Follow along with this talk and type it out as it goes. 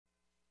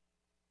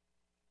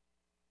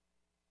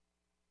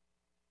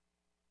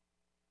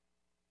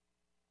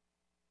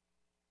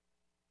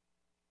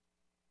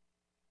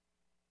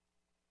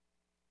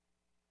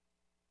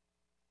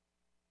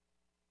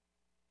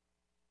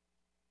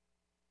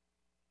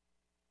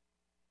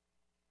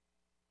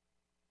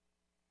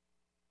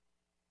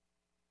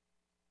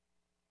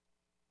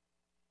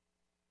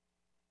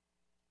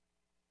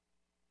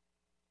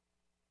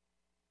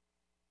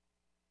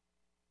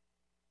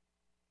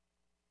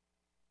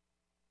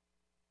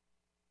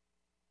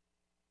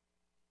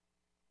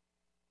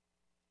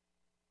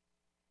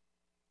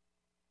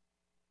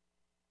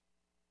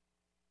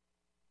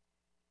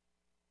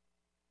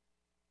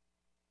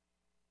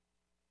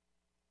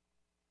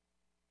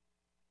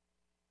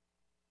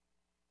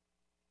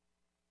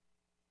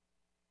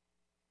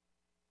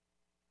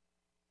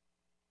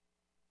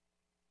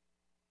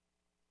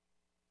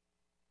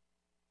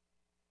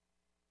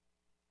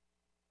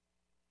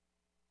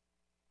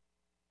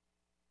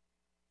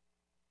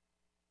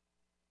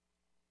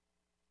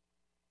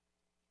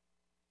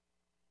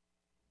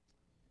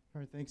All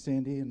right, thanks,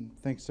 Andy, and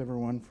thanks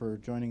everyone for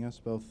joining us,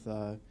 both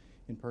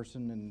in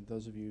person and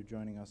those of you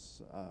joining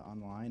us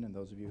online, and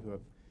those of you who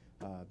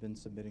have been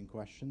submitting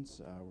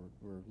questions.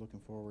 We're looking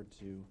forward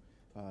to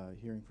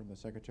hearing from the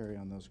Secretary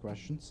on those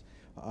questions.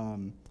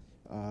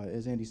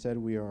 As Andy said,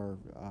 we are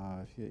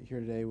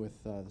here today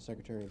with the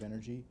Secretary of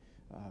Energy,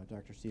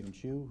 Dr. Steven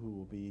Chu, who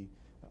will be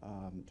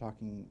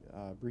talking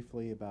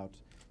briefly about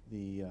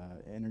the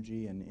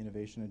energy and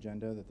innovation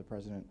agenda that the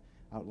President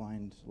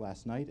outlined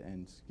last night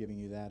and giving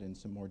you that in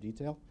some more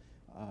detail.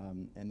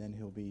 And then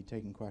he'll be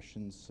taking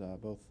questions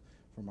both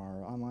from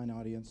our online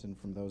audience and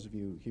from those of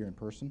you here in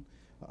person.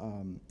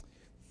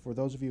 For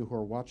those of you who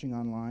are watching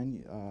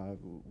online,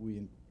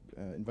 we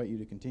invite you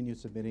to continue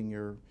submitting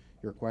your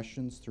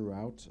questions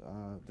throughout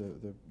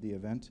the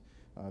event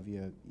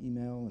via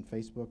email and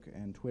Facebook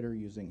and Twitter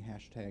using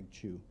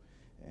 #Chu.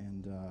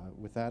 And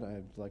with that,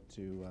 I'd like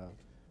to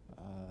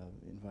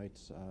invite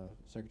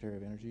Secretary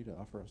of Energy to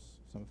offer us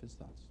some of his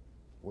thoughts.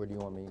 Where do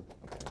you want me?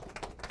 Okay.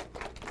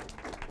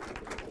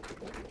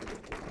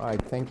 All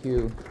right, thank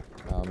you.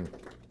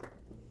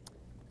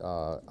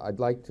 I'd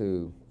like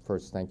to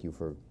first thank you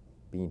for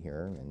being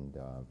here, and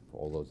for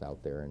all those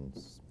out there in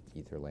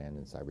Etherland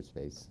and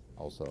cyberspace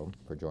also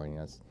for joining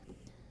us.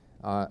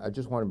 I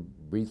just want to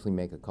briefly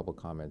make a couple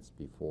comments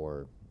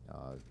before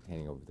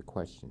handing over the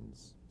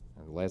questions.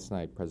 Last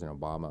night, President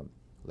Obama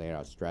laid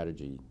out a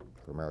strategy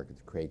for America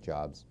to create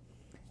jobs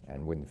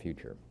and win the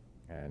future.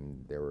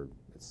 And there were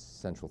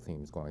central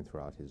themes going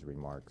throughout his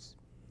remarks.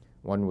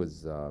 One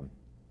was,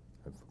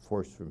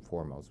 first and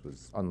foremost,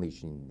 was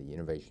unleashing the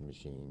innovation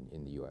machine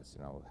in the U.S.,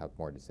 and I'll have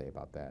more to say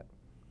about that.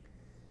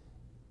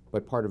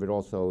 But part of it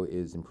also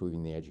is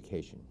improving the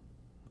education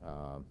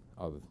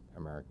of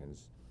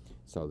Americans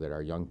so that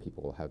our young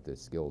people will have the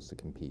skills to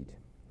compete.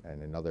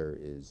 And another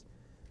is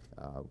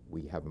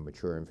we have a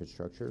mature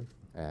infrastructure,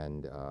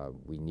 and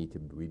we need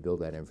to rebuild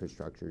that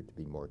infrastructure to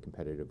be more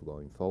competitive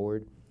going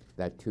forward.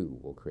 That too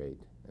will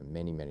create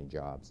many, many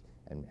jobs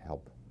and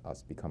help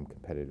us become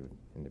competitive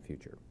in the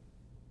future.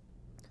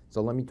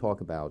 So let me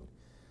talk about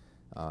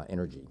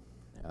energy.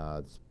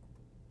 The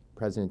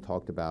President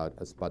talked about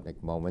a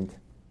Sputnik moment.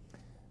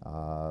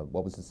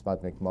 What was the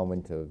Sputnik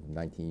moment of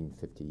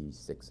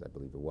 1956, I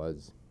believe it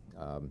was?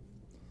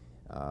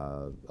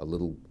 A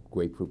little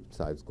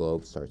grapefruit-sized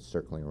globe starts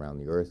circling around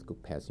the Earth,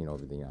 passing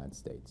over the United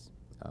States.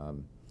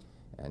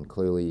 And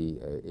clearly,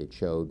 it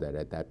showed that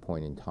at that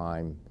point in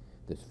time,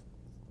 the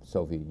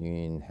Soviet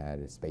Union had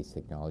a space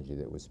technology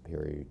that was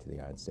superior to the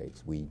United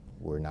States. We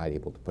were not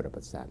able to put up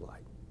a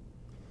satellite.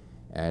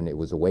 And it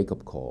was a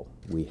wake-up call.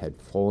 We had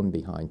fallen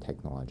behind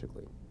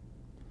technologically.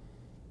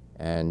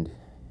 And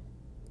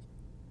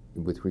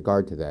with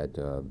regard to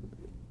that,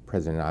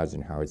 President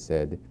Eisenhower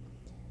said,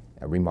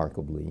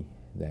 remarkably,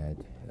 that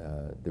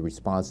the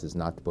response is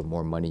not to put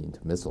more money into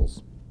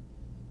missiles,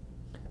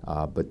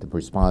 but the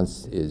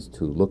response is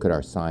to look at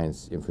our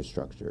science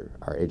infrastructure,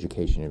 our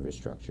education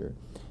infrastructure,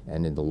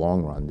 and in the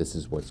long run, this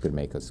is what's going to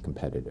make us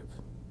competitive.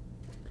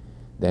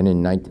 Then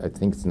in, I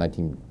think it's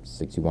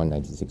 1961,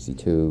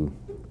 1962,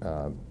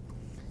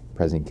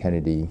 President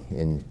Kennedy,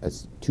 in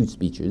two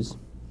speeches,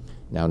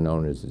 now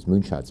known as his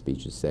moonshot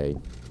speeches, say,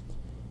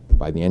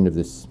 by the end of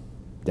this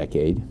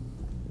decade,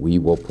 we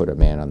will put a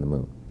man on the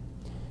moon.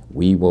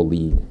 We will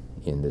lead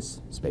in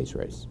this space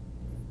race.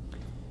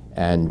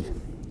 And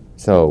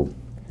so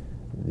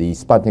the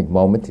Sputnik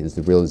moment is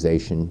the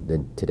realization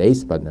that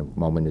today's Sputnik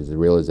moment is the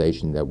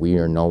realization that we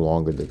are no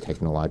longer the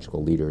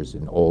technological leaders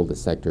in all the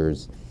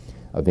sectors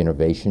of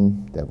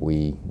innovation that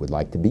we would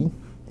like to be,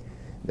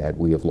 that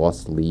we have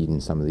lost the lead in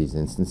some of these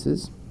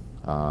instances,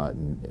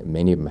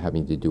 many of them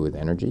having to do with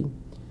energy,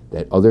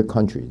 that other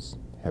countries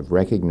have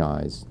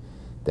recognized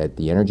that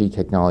the energy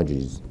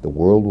technologies the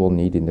world will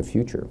need in the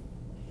future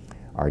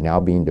are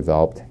now being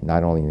developed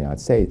not only in the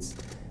United States,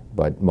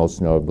 but most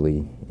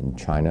notably in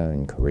China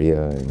and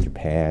Korea and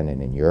Japan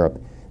and in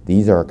Europe.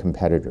 These are our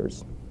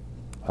competitors.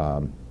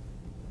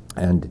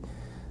 And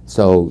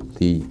so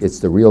it's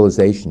the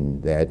realization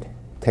that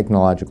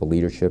technological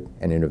leadership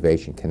and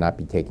innovation cannot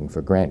be taken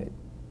for granted.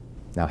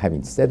 Now,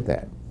 having said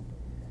that,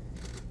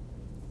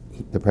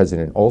 the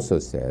President also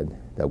said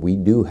that we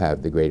do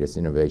have the greatest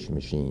innovation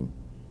machine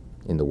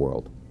in the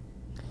world.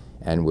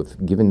 And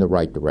with given the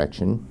right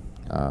direction,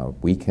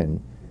 we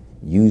can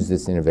use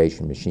this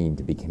innovation machine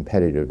to be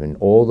competitive in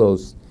all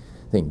those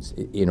things.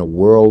 In a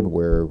world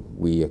where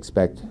we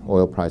expect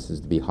oil prices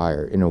to be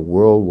higher, in a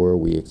world where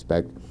we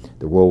expect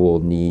the world will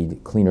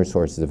need cleaner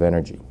sources of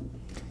energy,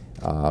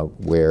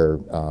 where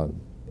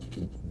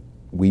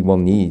we will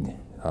need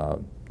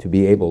to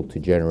be able to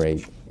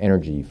generate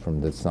energy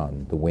from the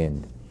sun, the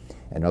wind,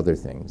 and other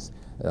things.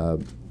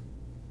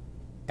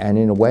 And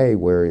in a way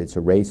where it's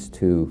a race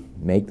to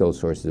make those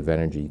sources of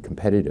energy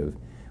competitive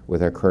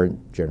with our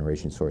current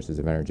generation sources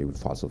of energy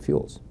with fossil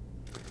fuels.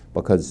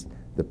 Because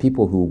the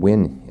people who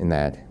win in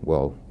that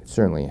will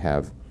certainly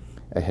have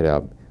a head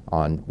up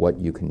on what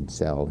you can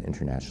sell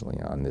internationally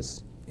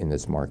in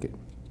this market.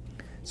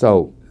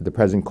 So the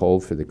President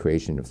called for the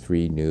creation of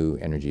 3 new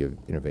energy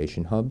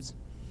innovation hubs.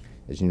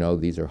 As you know,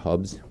 these are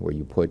hubs where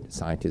you put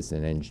scientists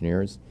and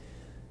engineers,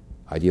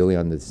 ideally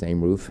under the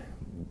same roof,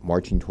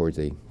 marching towards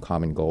a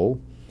common goal.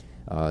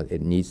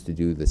 It needs to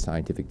do the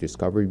scientific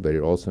discovery, but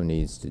it also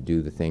needs to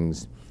do the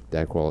things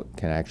that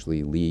can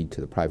actually lead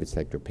to the private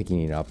sector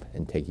picking it up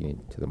and taking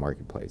it to the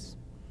marketplace.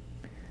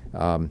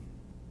 And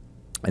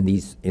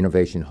these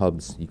innovation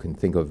hubs you can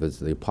think of as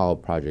the Apollo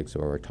projects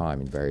of our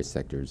time in various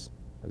sectors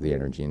of the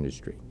energy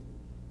industry.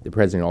 The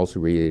President also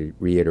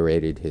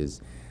reiterated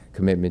his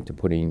commitment to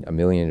putting 1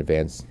 million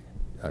advanced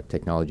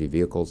technology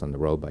vehicles on the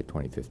road by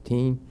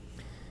 2015.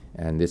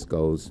 And this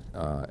goes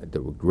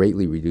that will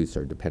greatly reduce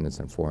our dependence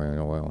on foreign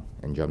oil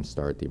and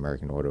jumpstart the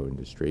American auto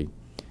industry.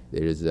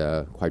 It is,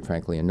 quite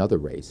frankly, another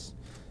race.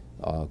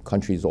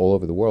 Countries all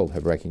over the world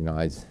have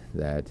recognized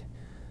that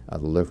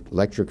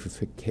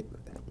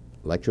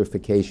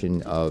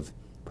electrification of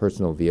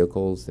personal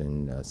vehicles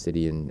and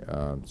city and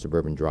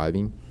suburban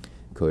driving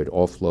could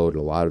offload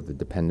a lot of the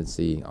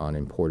dependency on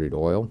imported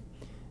oil.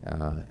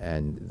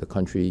 And the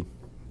country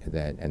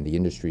and the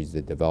industries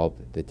that develop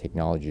the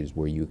technologies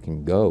where you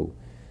can go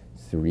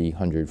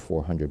 300,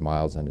 400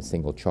 miles on a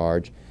single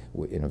charge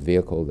in a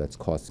vehicle that's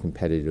cost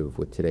competitive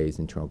with today's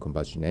internal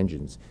combustion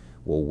engines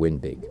will win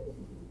big.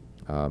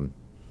 Let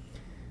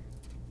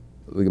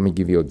me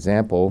give you an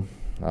example,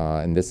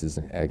 and this is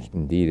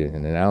indeed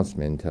an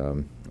announcement.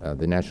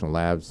 The national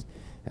labs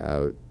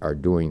are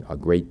doing a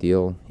great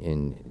deal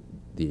in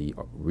the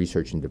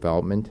research and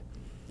development.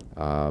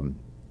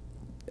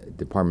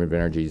 Department of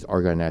Energy's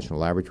Argonne National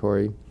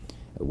Laboratory,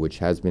 which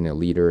has been a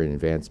leader in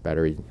advanced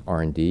battery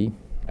R&D,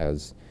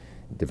 has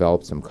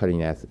developed some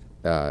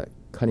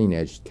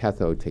cutting-edge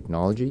cathode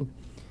technology.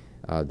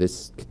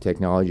 This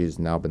technology has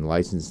now been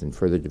licensed and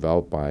further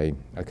developed by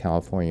a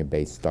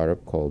California-based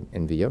startup called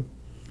NVIA,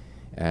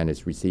 and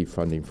it's received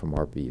funding from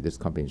RPE. This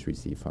company has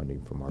received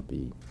funding from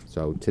RPE.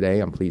 So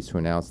today I'm pleased to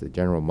announce that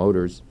General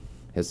Motors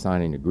has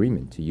signed an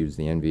agreement to use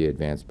the NVIA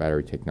advanced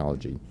battery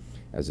technology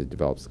as it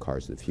develops the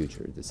cars of the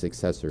future, the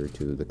successor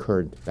to the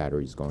current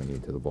batteries going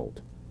into the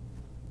Volt.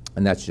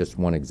 And that's just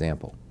one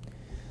example.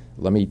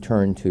 Let me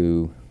turn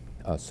to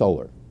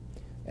solar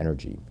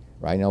energy.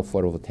 Right now,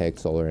 photovoltaic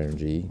solar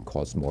energy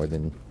costs more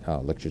than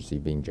electricity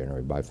being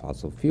generated by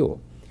fossil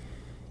fuel.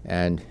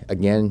 And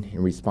again,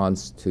 in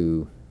response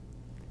to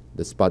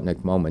the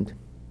Sputnik moment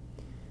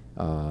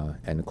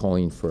and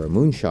calling for a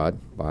moonshot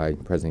by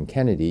President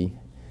Kennedy,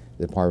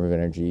 the Department of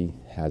Energy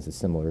has a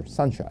similar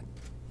sunshot.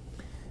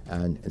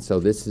 And so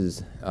this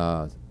is,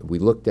 we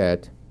looked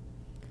at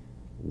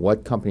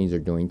what companies are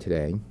doing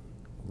today,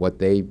 what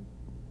they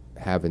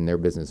have in their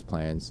business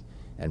plans,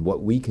 and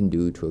what we can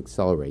do to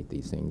accelerate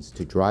these things,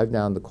 to drive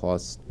down the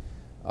cost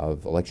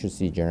of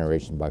electricity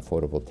generation by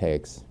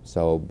photovoltaics.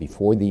 So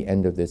before the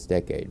end of this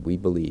decade, we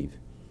believe,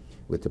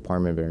 with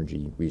Department of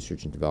Energy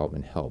research and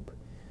development help,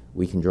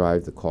 we can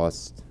drive the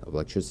cost of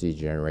electricity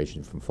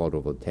generation from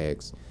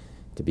photovoltaics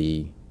to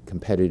be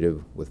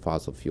competitive with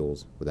fossil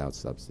fuels without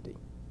subsidy.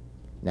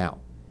 Now,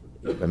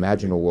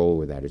 imagine a world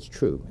where that is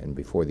true, and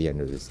before the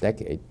end of this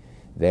decade,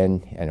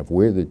 then, and if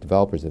we're the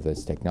developers of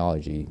this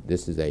technology,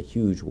 this is a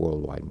huge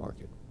worldwide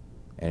market,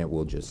 and it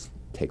will just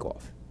take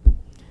off.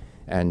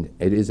 And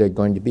it is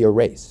going to be a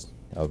race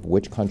of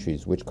which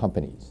countries, which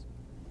companies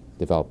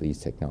develop these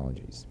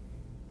technologies.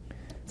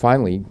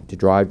 Finally, to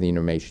drive the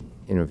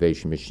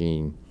innovation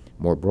machine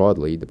more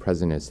broadly, the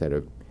President has set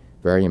a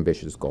very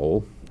ambitious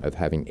goal of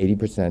having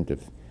 80%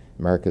 of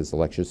America's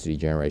electricity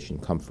generation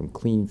come from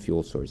clean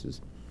fuel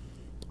sources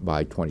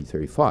by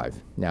 2035.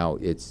 Now,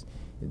 it's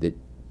that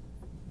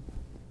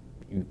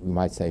you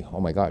might say, oh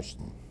my gosh,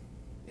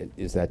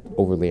 is that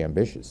overly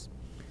ambitious?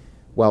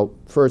 Well,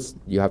 first,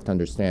 you have to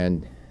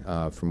understand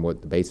from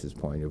what the basis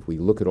point, if we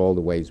look at all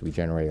the ways we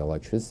generate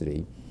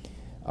electricity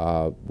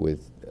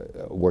with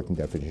working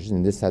definition,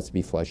 and this has to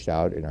be fleshed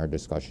out in our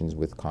discussions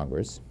with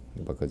Congress,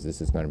 because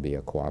this is going to be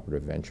a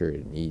cooperative venture.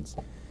 It needs,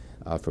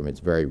 from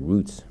its very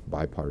roots,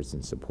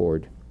 bipartisan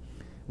support.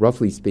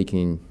 Roughly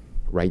speaking,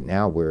 right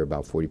now we're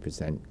about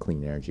 40%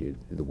 clean energy,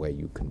 the way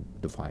you can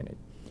define it.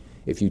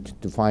 If you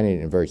define it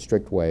in a very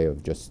strict way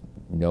of just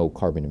no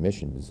carbon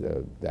emissions,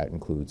 that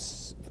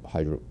includes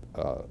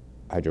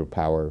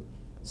hydropower,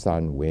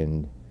 sun,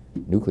 wind,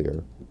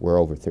 nuclear, we're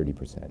over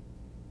 30%.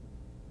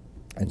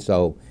 And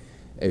so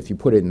if you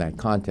put it in that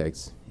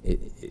context,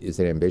 is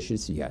it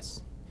ambitious?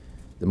 Yes.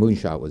 The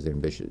moonshot was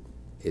ambitious.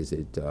 Is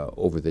it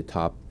over the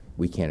top?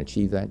 We can't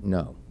achieve that?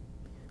 No.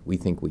 We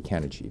think we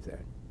can achieve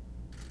that.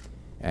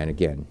 And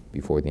again,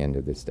 before the end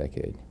of this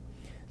decade.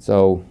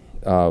 So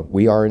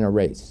we are in a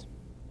race.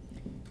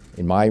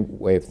 In my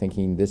way of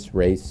thinking, this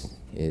race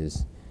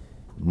is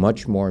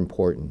much more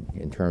important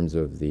in terms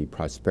of the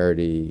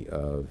prosperity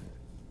of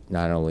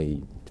not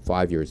only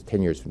 5 years,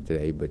 10 years from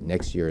today, but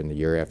next year and the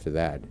year after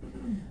that.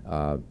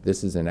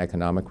 This is an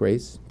economic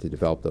race to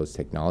develop those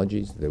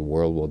technologies the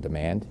world will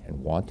demand and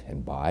want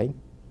and buy.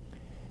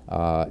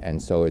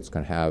 And so it's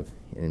going to have,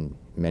 in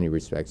many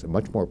respects, a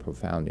much more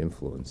profound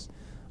influence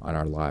on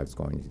our lives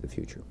going into the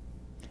future.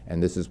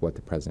 And this is what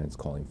the President's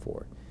calling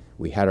for.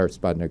 We had our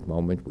Sputnik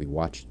moment. We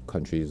watched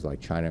countries like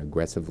China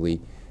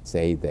aggressively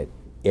say that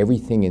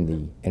everything in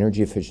the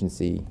energy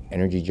efficiency,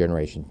 energy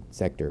generation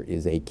sector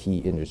is a key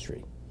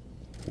industry.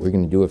 We're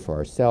going to do it for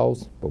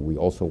ourselves, but we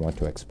also want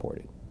to export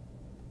it.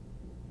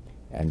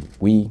 And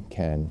we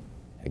can,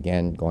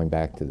 again, going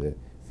back to the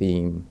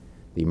theme,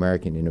 the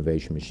American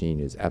innovation machine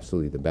is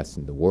absolutely the best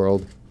in the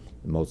world,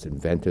 the most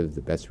inventive,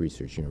 the best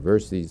research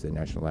universities, the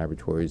national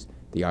laboratories,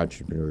 the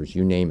entrepreneurs,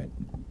 you name it.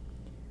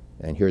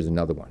 And here's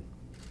another one,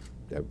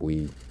 that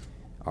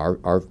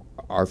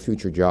our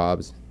future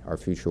jobs, our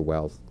future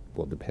wealth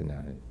will depend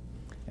on it.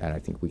 And I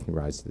think we can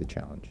rise to the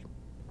challenge.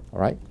 All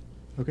right?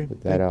 Okay.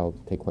 With that, I'll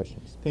take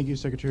questions. Thank you,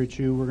 Secretary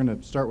Chu. We're going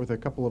to start with a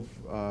couple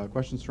of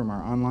questions from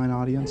our online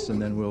audience,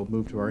 and then we'll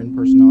move to our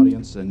in-person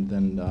audience, and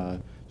then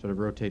sort of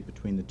rotate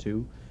between the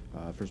two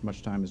for as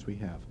much time as we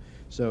have.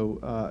 So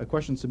a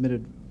question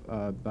submitted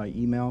by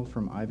email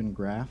from Ivan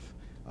Graff.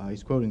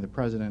 He's quoting the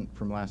president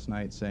from last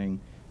night saying,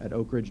 at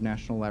Oak Ridge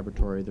National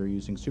Laboratory, they're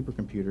using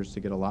supercomputers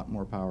to get a lot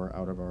more power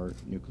out of our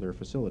nuclear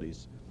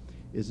facilities.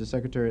 Is the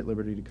Secretary at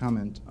liberty to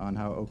comment on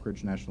how Oak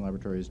Ridge National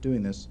Laboratory is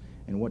doing this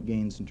and what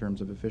gains in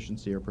terms of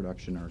efficiency or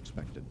production are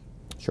expected?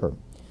 Sure.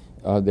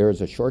 There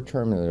is a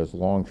short-term and there's a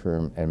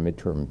long-term and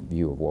mid-term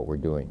view of what we're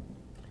doing.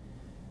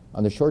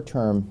 On the short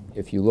term,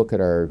 if you look at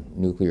our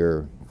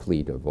nuclear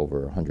fleet of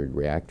over 100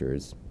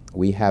 reactors,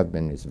 we have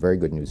been, it's a very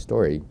good news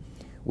story,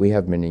 we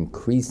have been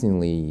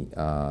increasingly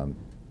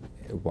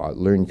while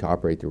learning to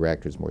operate the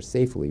reactors more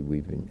safely.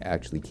 We've been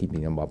actually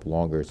keeping them up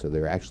longer, so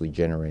they're actually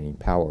generating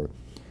power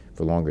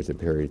for longer as a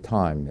period of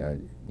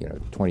time.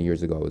 20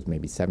 years ago, it was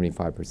maybe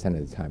 75%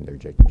 of the time they're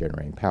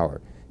generating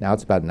power. Now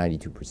it's about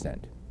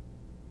 92%.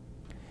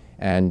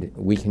 And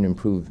we can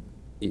improve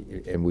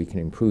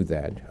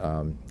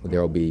that.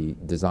 There will be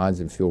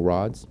designs in fuel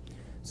rods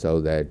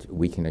so that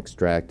we can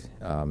extract,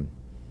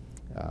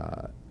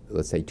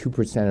 let's say,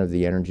 2% of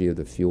the energy of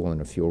the fuel in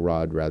a fuel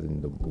rod rather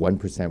than the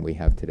 1% we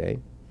have today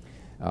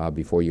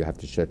before you have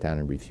to shut down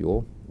and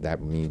refuel.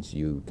 That means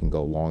you can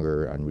go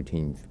longer on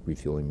routine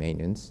refueling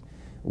maintenance.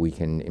 We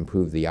can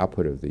improve the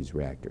output of these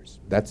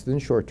reactors. That's in the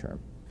short term.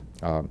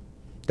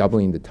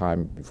 Doubling the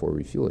time before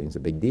refueling is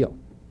a big deal.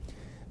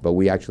 But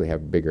we actually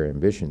have bigger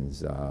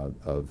ambitions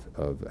of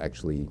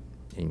actually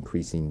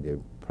increasing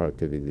the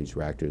productivity of these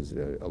reactors,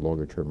 a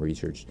longer-term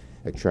research,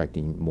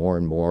 extracting more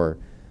and more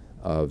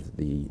of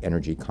the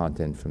energy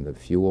content from the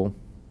fuel.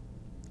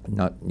 We're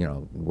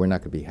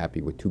not going to be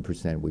happy with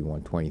 2%. We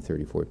want 20,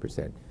 30,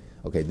 40%.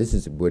 Okay, this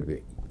is would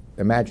be.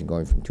 Imagine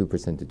going from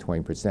 2% to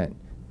 20%.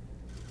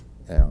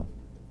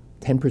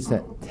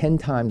 10%, 10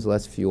 times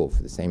less fuel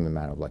for the same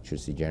amount of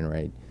electricity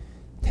generated,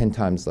 10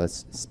 times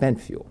less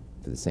spent fuel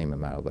for the same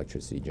amount of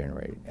electricity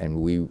generated.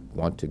 And we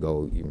want to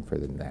go even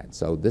further than that.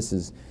 So this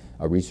is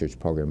a research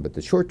program, but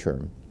the short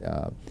term,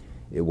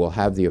 it will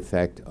have the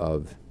effect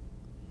of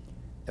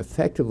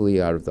effectively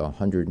out of the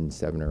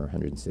 107 or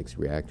 106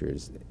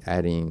 reactors,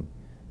 adding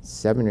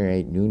 7 or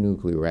 8 new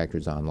nuclear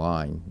reactors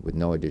online with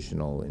no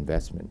additional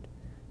investment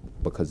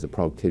because the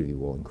productivity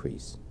will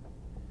increase.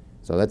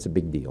 So that's a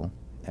big deal.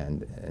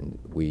 And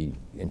we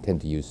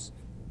intend to use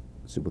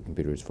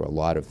supercomputers for a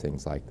lot of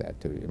things like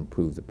that to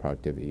improve the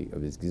productivity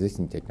of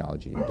existing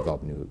technology and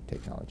develop new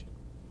technology.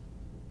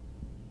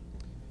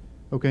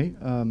 Okay,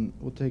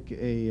 we'll take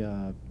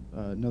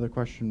another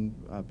question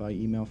by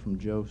email from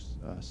Joe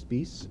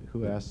Spees,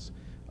 who asks,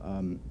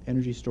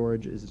 energy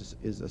storage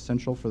is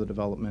essential for the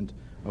development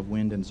of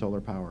wind and solar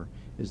power.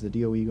 Is the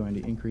DOE going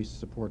to increase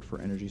support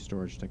for energy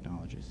storage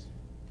technologies?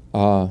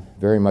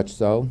 Very much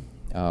so.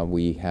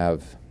 We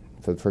have,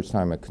 for the first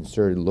time, a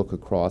concerted look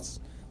across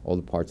all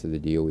the parts of the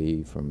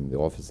DOE, from the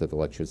Office of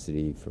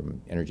Electricity,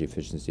 from Energy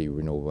Efficiency,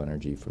 Renewable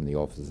Energy, from the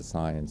Office of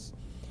Science.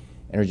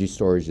 Energy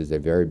storage is a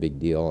very big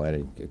deal, and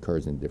it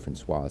occurs in different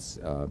swaths.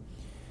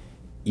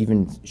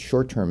 Even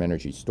short-term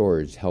energy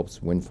storage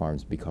helps wind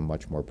farms become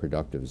much more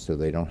productive, so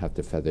they don't have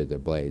to feather their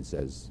blades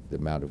as the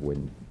amount of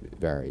wind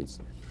varies.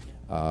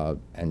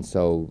 And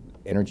so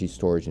energy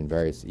storage in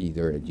various,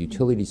 either at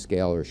utility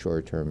scale or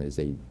short-term, is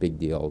a big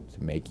deal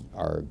to make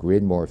our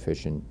grid more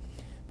efficient,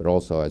 but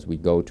also as we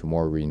go to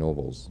more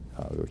renewables,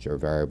 which are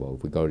variable.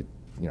 If we go to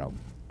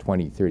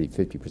 20, 30,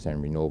 50%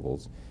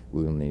 renewables,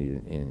 we will need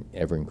it in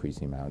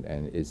ever-increasing amount,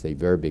 and it's a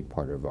very big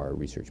part of our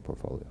research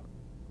portfolio.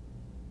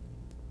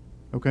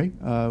 Okay,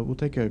 we'll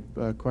take a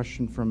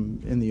question from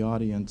in the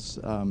audience.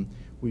 I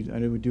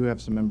know we do have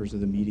some members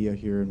of the media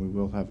here, and we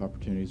will have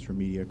opportunities for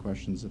media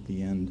questions at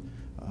the end.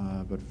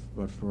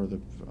 But for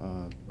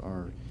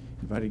our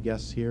invited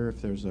guests here,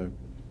 if there's a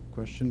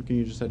question, can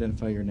you just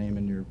identify your name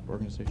and your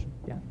organization?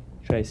 Yeah.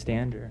 Should I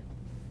stand or?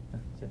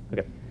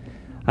 Okay.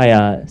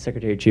 Hi,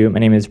 Secretary Chu. My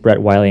name is Brett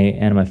Wiley,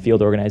 and I'm a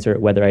field organizer at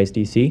Weatherize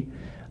DC.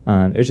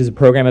 It's just a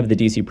program of the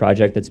DC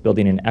project that's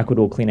building an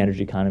equitable clean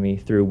energy economy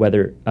through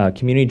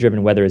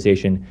community-driven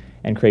weatherization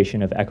and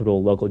creation of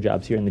equitable local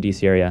jobs here in the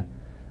DC area.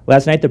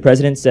 Last night, the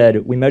president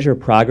said, we measure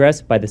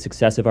progress by the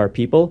success of our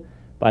people,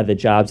 by the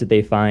jobs that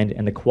they find,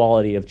 and the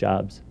quality of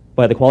jobs,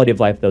 by the quality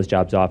of life those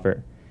jobs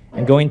offer.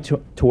 And going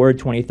toward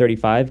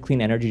 2035,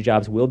 clean energy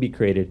jobs will be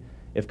created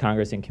if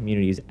Congress and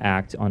communities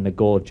act on the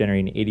goal of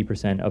generating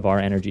 80% of our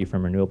energy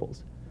from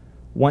renewables.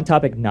 One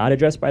topic not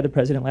addressed by the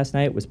president last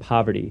night was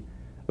poverty.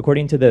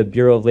 According to the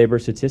Bureau of Labor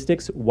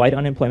Statistics, white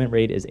unemployment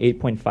rate is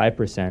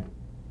 8.5%,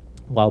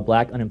 while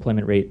black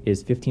unemployment rate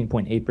is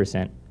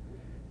 15.8%.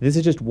 This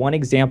is just one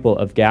example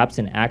of gaps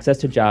in access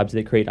to jobs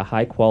that create a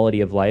high quality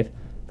of life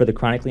for the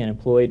chronically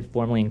unemployed,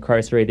 formerly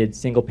incarcerated,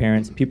 single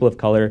parents, people of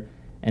color,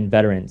 and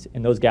veterans,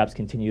 and those gaps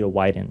continue to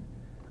widen.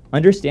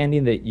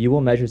 Understanding that you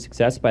will measure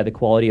success by the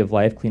quality of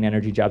life clean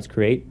energy jobs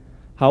create,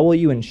 how will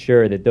you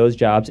ensure that those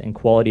jobs and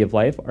quality of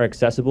life are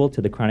accessible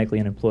to the chronically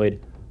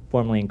unemployed,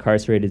 formerly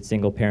incarcerated,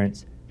 single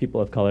parents, people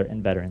of color,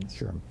 and veterans?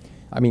 Sure.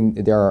 I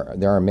mean, there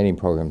are many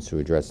programs to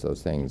address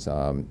those things,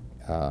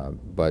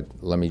 but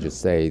let me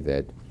just say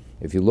that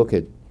if you look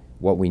at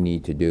what we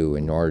need to do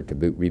in order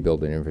to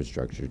rebuild an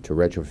infrastructure, to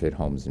retrofit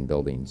homes and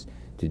buildings,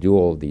 to do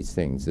all of these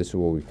things, this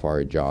will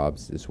require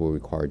jobs. This will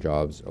require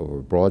jobs over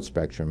a broad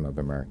spectrum of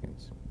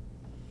Americans.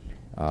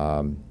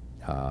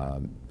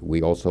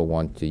 We also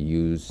want to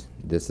use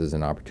this as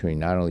an opportunity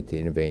not only to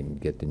innovate and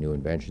get the new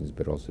inventions,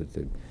 but also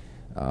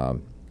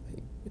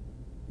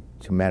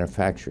to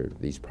manufacture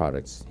these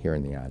products here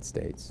in the United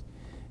States.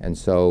 And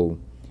so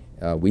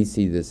we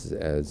see this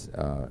as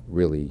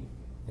really,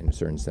 in a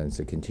certain sense,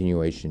 a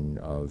continuation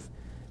of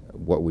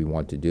what we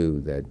want to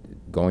do, that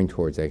going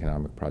towards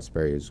economic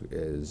prosperity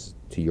is,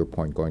 to your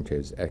point, going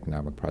towards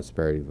economic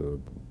prosperity of a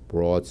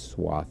broad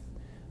swath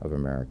of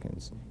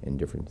Americans in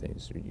different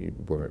things.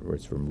 Where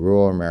it's from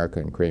rural America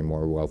and creating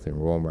more wealth in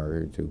rural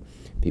America to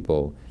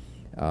people,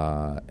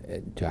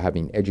 to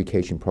having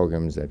education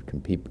programs that can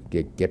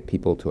get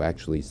people to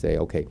actually say,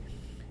 okay,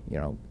 you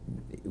know,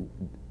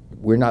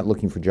 we're not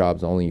looking for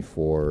jobs only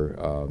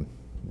for,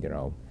 you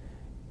know,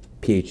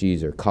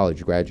 PhDs or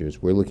college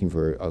graduates. We're looking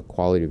for a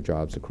quality of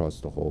jobs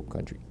across the whole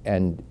country.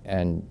 And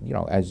you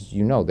know, as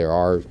you know, there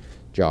are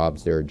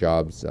jobs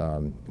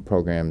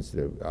programs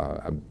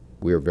that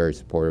we are very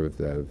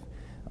supportive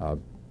of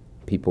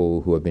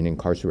people who have been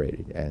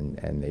incarcerated,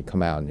 and they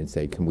come out and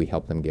say, can we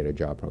help them get a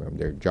job program?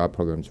 There are job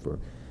programs for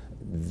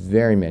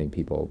very many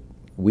people.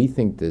 We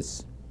think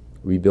this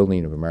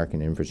rebuilding of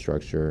American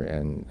infrastructure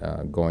and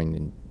going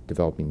and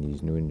developing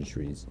these new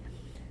industries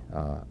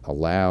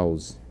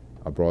allows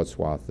a broad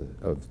swath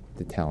of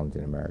the talent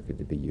in America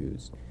to be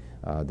used.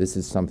 This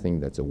is something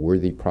that's a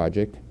worthy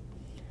project.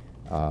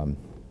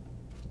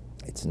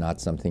 It's not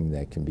something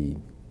that can be,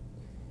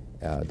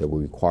 that will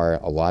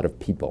require a lot of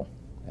people.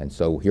 And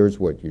so here's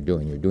what you're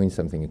doing. You're doing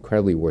something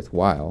incredibly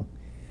worthwhile.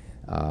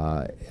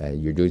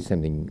 You're doing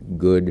something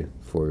good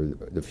for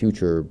the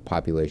future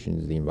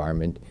populations, the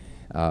environment,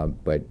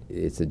 but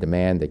it's a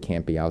demand that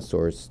can't be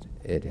outsourced.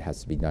 It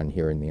has to be done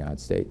here in the United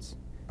States.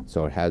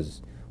 So it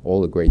has all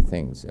the great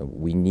things.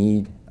 We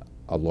need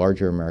a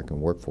larger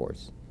American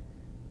workforce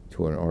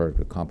in order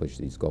to accomplish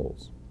these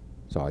goals.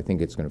 So I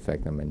think it's going to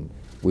affect them, and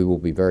we will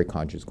be very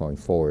conscious going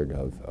forward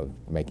of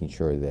making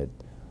sure that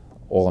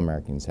all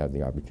Americans have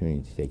the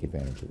opportunity to take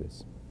advantage of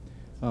this.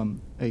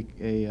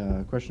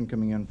 A question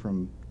coming in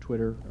from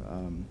Twitter,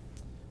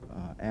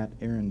 at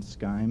Aaron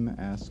Skyme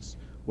asks,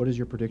 what is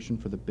your prediction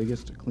for the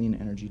biggest clean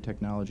energy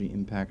technology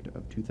impact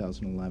of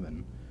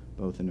 2011,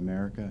 both in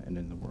America and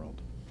in the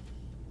world?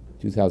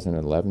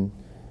 2011?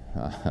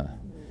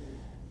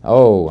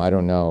 Oh, I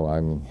don't know.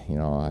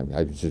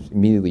 I just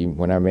immediately,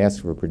 when I'm asked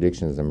for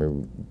predictions,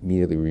 I'm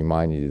immediately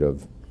reminded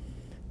of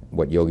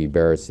what Yogi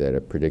Berra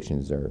said,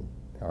 predictions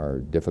are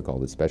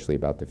difficult, especially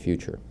about the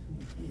future.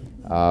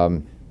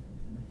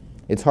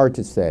 It's hard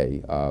to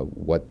say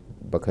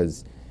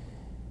because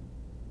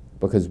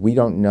we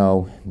don't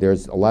know.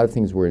 There's a lot of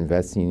things we're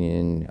investing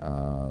in,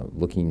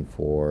 looking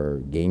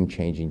for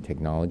game-changing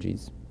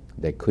technologies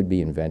that could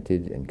be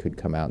invented and could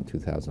come out in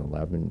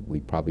 2011.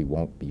 We probably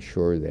won't be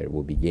sure that it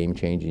will be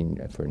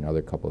game-changing for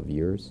another couple of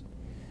years.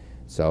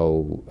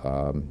 So,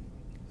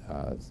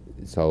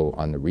 so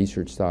on the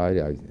research side,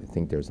 I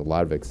think there's a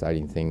lot of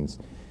exciting things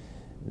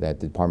that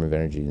the Department of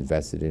Energy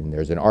invested in.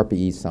 There's an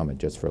RPE summit,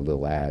 just for a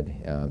little ad,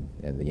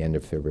 at the end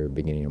of February,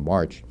 beginning of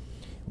March,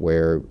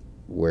 where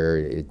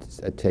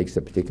it takes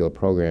a particular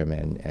program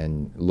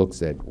and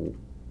looks at,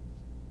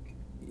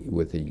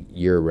 with a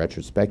year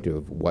retrospective,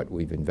 of what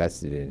we've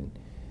invested in.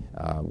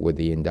 With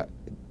the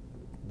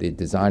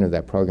design of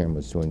that program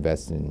was to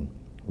invest in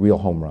real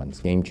home runs,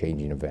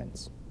 game-changing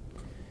events.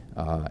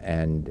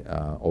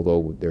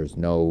 Although there's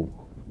no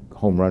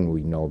home run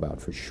we know about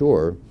for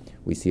sure,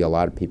 we see a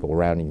lot of people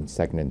rounding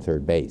second and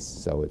third base,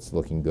 so it's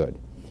looking good.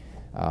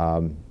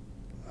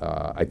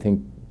 I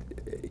think,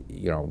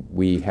 you know,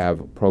 we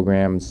have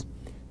programs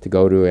to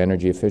go to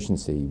energy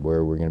efficiency,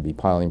 where we're going to be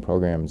piloting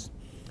programs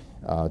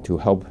to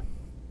help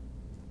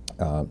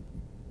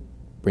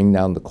bring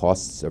down the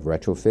costs of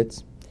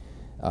retrofits,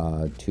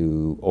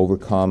 to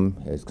overcome,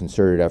 as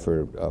concerted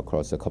effort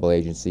across a couple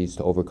agencies,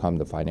 to overcome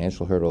the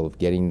financial hurdle of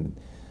getting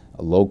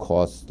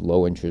low-cost,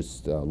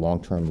 low-interest,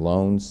 long-term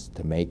loans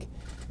to make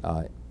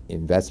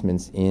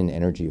investments in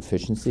energy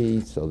efficiency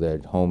so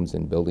that homes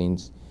and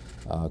buildings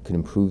can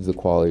improve the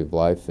quality of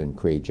life and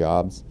create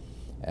jobs.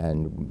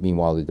 And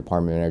meanwhile, the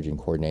Department of Energy and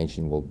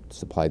Coordination will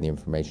supply the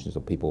information so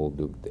people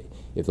will do.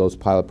 If those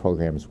pilot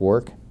programs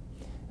work,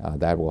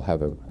 that will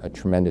have a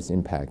tremendous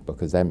impact,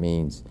 because that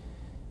means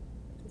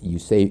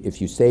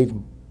if you save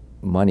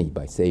money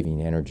by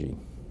saving energy,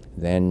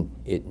 then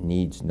it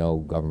needs no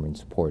government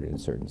support in a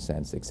certain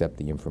sense except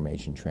the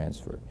information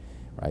transfer,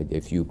 right?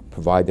 If you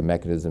provide the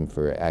mechanism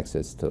for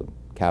access to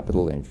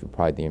capital and if you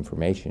provide the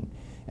information,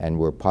 and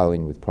we're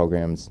piloting with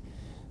programs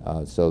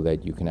so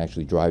that you can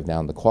actually drive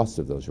down the cost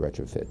of those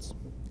retrofits.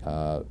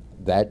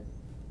 That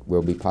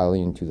we'll be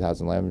piloting in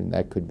 2011, and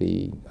that could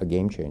be a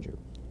game changer.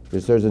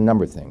 There's a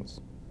number of things.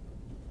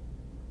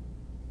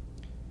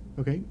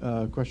 Okay,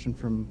 question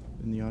from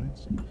in the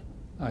audience.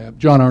 Hi,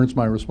 John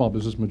Arnsmeyer, Small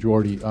Business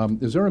Majority.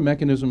 Is there a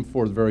mechanism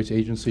for the various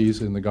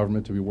agencies in the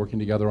government to be working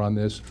together on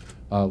this,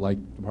 like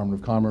Department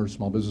of Commerce,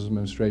 Small Business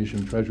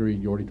Administration, Treasury?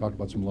 You already talked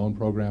about some loan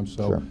programs.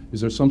 So Sure.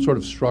 Is there some sort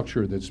of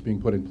structure that's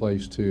being put in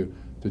place to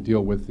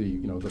deal with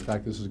the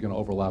fact this is going to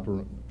overlap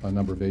a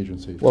number of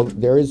agencies? Well,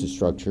 there is a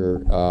structure,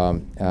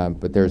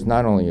 but there's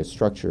not only a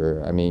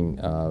structure. I mean,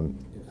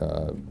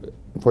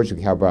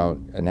 unfortunately, Carol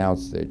Brown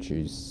announced that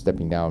she's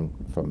stepping down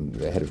from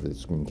the head of the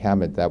Screen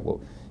Cabinet. That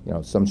will,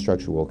 some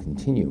structure will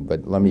continue.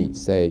 But let me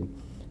say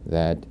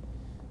that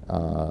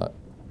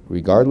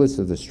regardless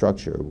of the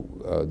structure,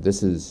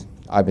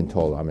 I've been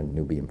told, I'm a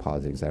newbie in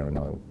politics, I don't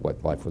know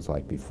what life was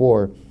like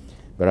before,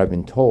 but I've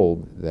been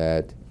told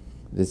that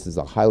this is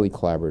a highly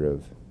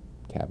collaborative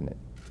cabinet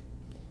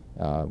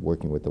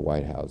working with the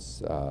White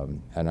House.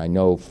 And I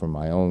know from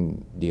my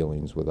own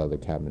dealings with other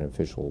cabinet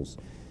officials,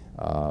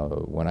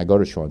 when I go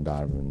to Sean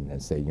Donovan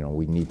and say,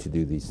 we need to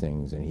do these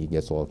things, and he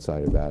gets all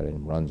excited about it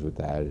and runs with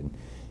that,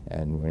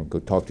 and when I go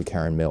talk to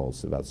Karen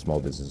Mills about small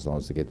business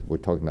loans, we're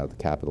talking about the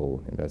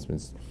capital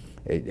investments,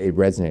 it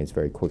resonates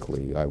very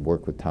quickly. I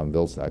work with Tom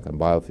Vilsack on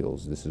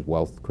biofuels. This is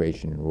wealth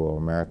creation in rural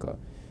America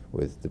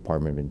with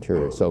Department of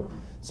Interior.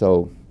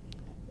 So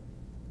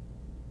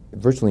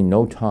virtually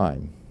no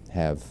time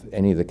have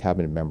any of the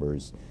cabinet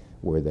members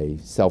where they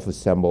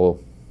self-assemble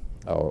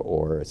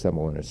or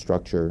assemble in a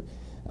structure.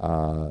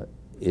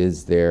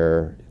 Is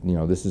there,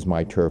 this is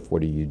my turf,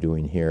 what are you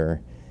doing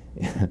here?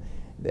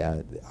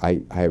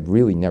 I have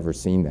really never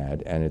seen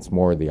that, and it's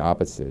more the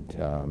opposite,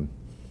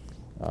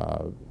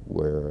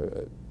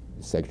 where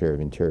the Secretary of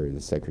Interior, the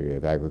Secretary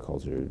of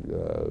Agriculture,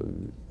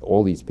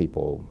 all these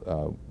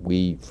people,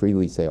 we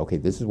freely say, okay,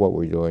 this is what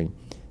we're doing.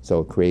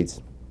 So it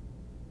creates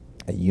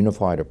a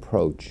unified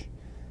approach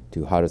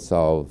to how to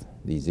solve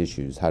these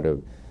issues, how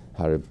to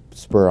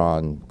spur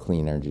on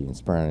clean energy and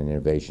spur on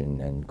innovation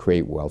and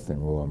create wealth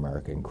in rural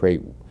America and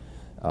create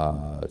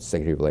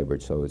Secretary of Labor,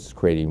 so it's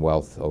creating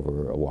wealth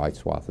over a wide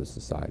swath of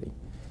society.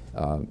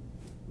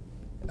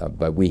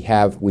 But we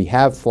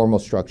have formal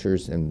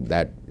structures, and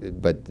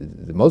but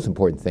the most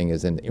important thing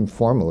is,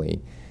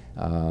 informally,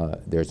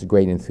 there's a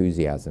great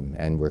enthusiasm,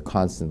 and we're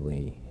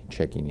constantly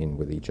checking in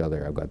with each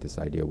other. I've got this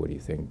idea, what do you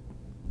think,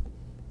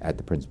 at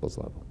the principals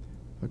level.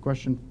 A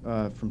question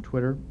from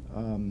Twitter.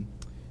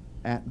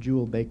 At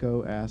Jewel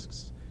Bako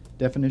asks,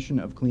 definition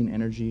of clean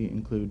energy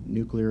include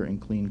nuclear and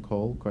clean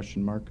coal, ?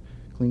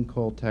 Clean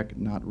coal tech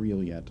not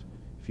real yet.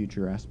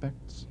 Future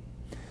aspects?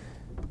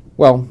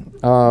 Well,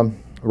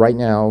 right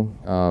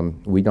now,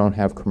 we don't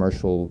have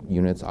commercial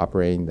units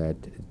operating that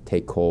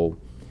take coal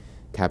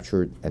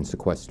captured and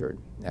sequestered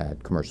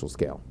at commercial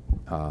scale.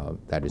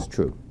 That is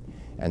true.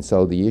 And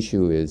so the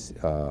issue is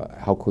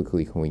how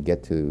quickly can we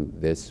get to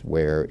this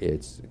where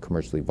it's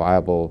commercially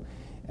viable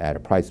at a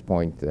price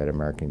point that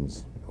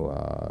Americans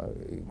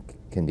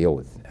can deal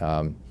with.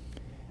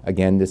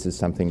 Again, this is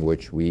something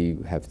which we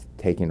have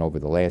taken over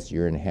the last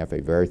year and a half,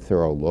 a very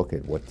thorough look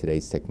at what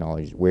today's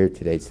technologies, where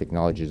today's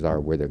technologies are,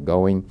 where they're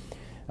going,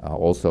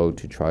 also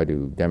to try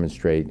to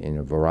demonstrate in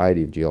a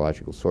variety of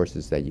geological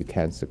sources that you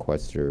can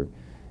sequester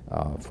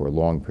for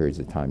long periods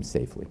of time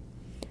safely.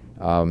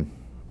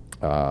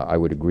 I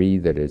would agree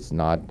that it's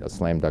not a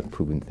slam dunk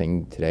proven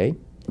thing today,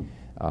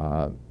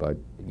 but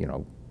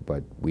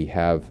we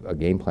have a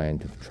game plan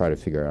to try to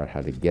figure out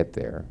how to get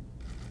there.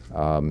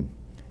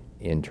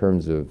 In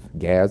terms of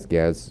gas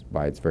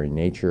by its very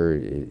nature,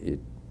 it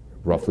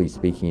roughly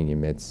speaking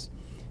emits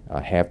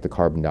half the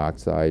carbon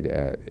dioxide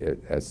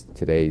as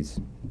today's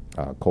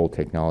coal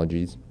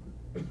technologies.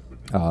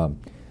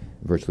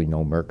 Virtually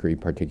no mercury,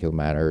 particulate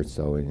matter,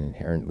 so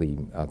inherently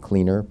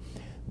cleaner.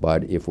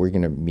 But if we're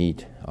going to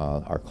meet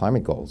our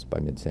climate goals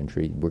by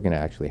mid-century, we're going to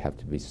actually have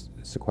to be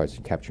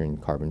capturing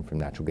carbon from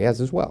natural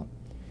gas as well.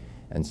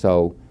 And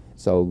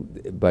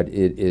but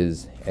it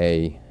is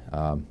an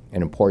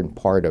important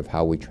part of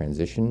how we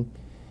transition.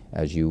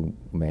 As you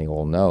may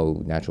all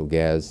know, natural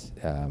gas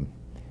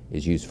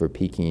is used for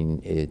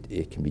peaking.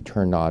 It can be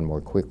turned on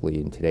more quickly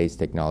in today's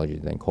technology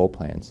than coal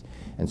plants.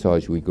 And so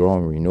as we grow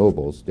in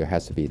renewables, there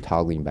has to be a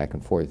toggling back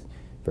and forth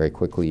very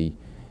quickly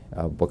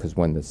because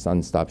when the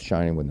sun stops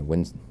shining, when the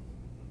wind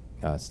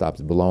stops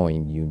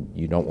blowing,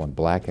 you don't want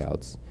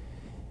blackouts.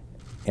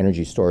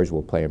 Energy storage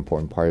will play an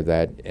important part of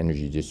that.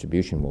 Energy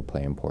distribution will play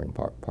an important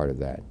part of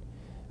that.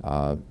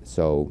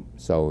 So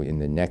in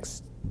the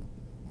next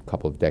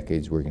couple of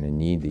decades, we're going to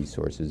need these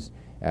sources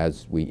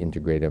as we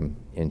integrate them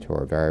into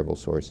our variable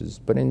sources.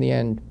 But in the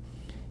end,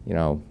 you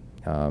know,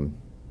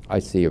 I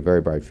see a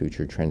very bright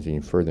future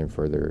transiting further and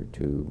further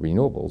to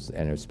renewables,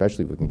 and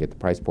especially if we can get the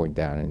price point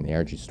down and the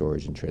energy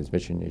storage and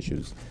transmission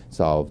issues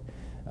solved,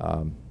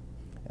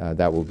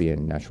 that will be a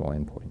national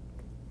endpoint.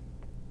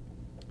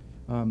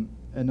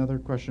 Another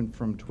question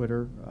from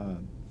Twitter,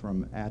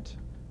 from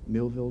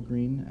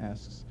 @MillvilleGreen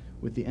asks,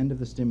 with the end of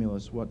the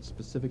stimulus, what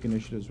specific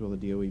initiatives will the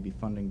DOE be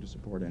funding to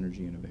support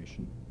energy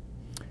innovation?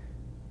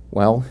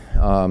 Well,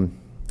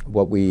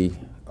 what we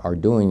are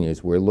doing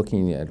is we're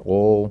looking at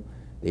all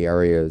the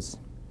areas,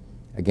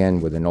 again,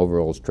 with an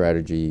overall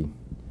strategy.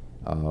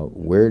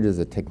 Where does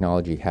the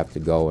technology have to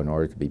go in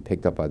order to be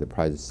picked up by the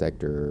private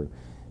sector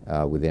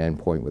with an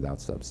endpoint without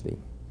subsidy?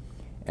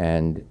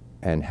 And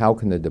how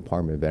can the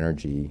Department of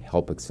Energy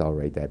help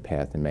accelerate that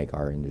path and make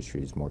our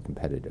industries more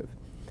competitive?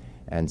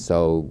 And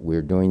so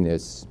we're doing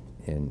this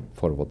in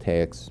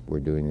photovoltaics,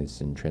 we're doing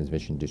this in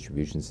transmission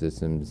distribution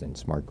systems and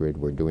smart grid.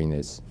 We're doing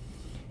this,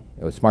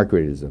 smart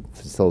grid is a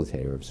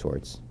facilitator of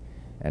sorts,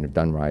 and if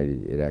done right,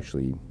 it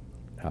actually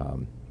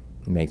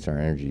makes our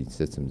energy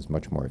systems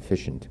much more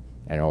efficient,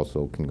 and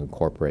also can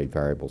incorporate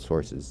variable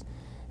sources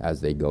as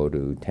they go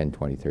to 10,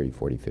 20, 30,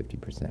 40,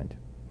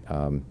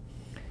 50%.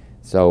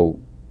 So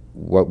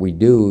what we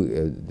do,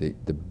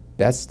 the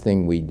best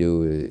thing we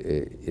do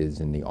is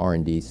in the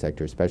R&D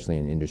sector, especially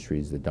in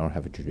industries that don't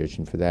have a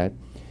tradition for that.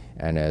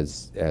 And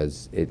as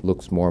it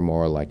looks more and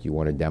more like you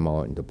want to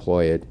demo it and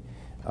deploy it,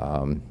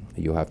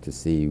 you have to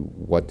see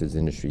what does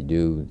industry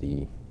do,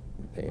 the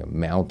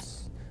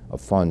amounts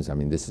of funds. I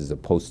mean, this is a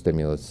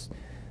post-stimulus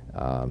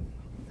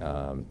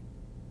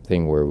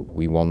thing where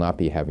we will not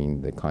be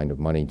having the kind of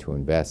money to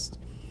invest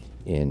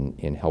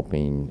in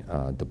helping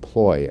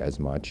deploy as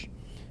much,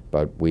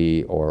 but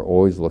we are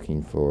always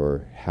looking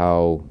for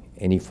how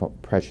any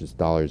precious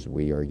dollars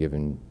we are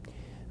given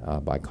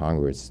by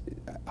Congress,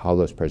 how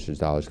those precious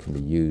dollars can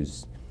be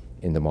used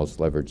in the most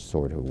leveraged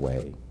sort of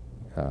way.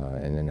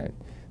 And then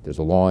there's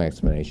a long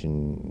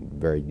explanation,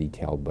 very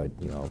detailed, but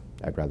you know,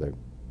 I'd rather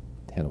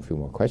handle a few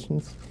more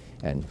questions.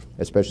 And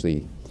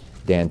especially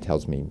Dan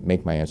tells me,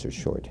 make my answers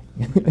short.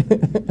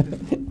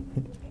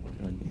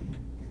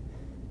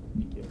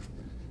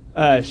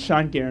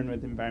 Sean Guerin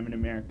with Environment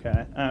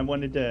America. I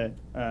wanted to,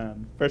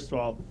 first of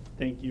all,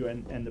 thank you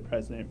and the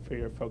President for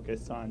your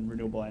focus on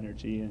renewable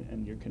energy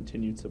and your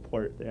continued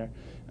support there.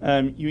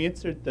 You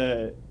answered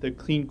the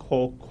clean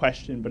coal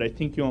question, but I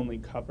think you only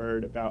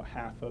covered about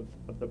half of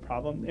the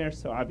problem there.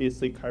 So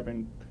obviously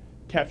carbon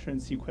capture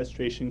and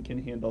sequestration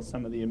can handle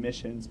some of the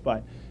emissions,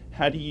 but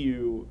how do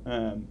you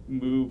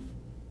move?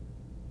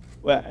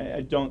 Well, I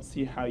don't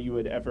see how you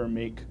would ever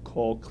make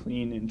coal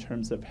clean in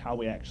terms of how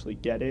we actually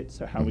get it,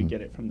 so how we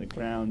get it from the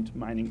ground,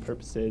 mining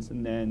purposes,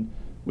 and then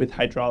with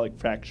hydraulic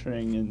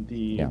fracturing and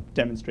the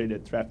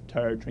demonstrated threat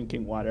to our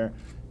drinking water,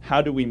 how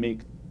do we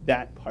make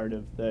that part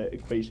of the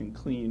equation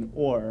clean,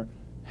 or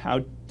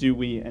how do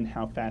we and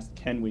how fast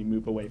can we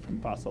move away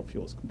from fossil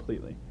fuels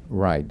completely?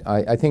 Right.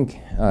 I think,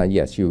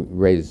 yes, you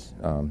raise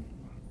an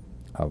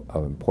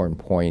important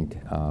point.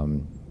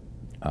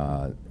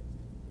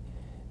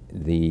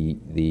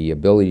 The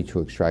ability to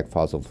extract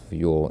fossil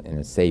fuel in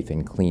a safe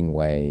and clean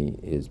way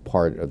is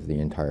part of the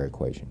entire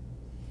equation.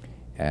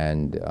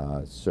 And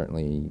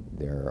certainly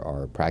there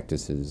are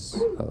practices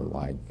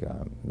like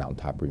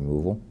mountaintop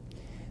removal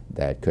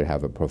that could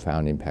have a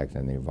profound impact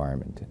on the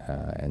environment.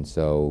 And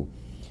so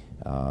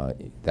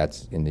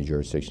that's in the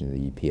jurisdiction of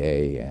the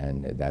EPA,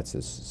 and that's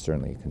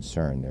certainly a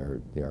concern.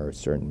 There are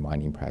certain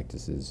mining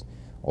practices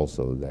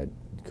also that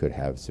could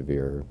have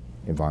severe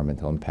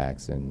environmental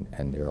impacts,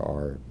 and there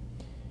are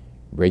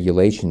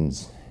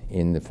regulations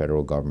in the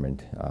federal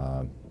government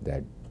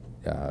that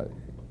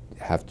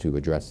have to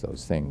address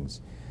those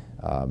things,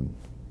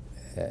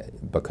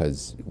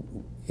 because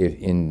if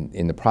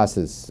in the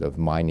process of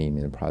mining,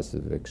 in the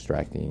process of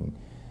extracting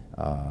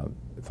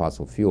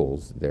fossil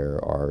fuels, there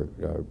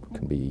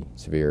can be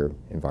severe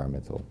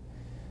environmental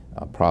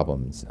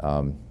problems,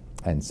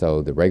 and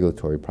so the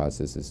regulatory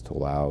process is to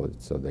allow it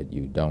so that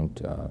you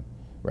don't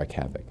wreak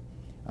havoc.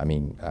 I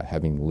mean,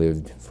 having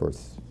lived for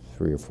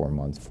 3 or 4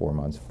 months,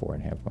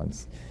 4.5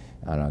 months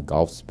on a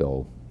Gulf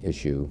spill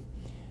issue,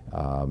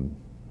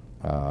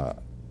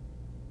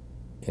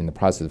 in the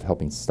process of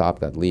helping stop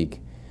that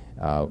leak,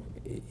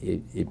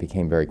 it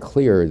became very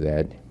clear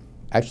that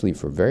actually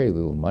for very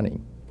little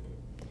money,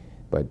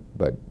 but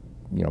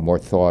you know, more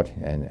thought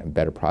and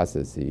better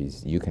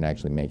processes, you can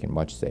actually make it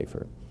much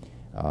safer.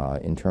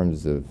 In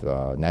terms of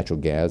natural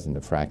gas and the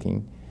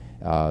fracking,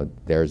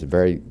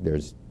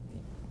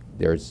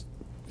 there's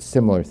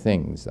similar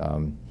things.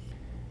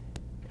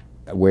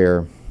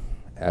 Where,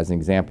 as an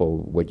example,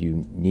 what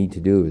you need to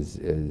do is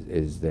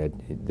that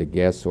the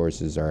gas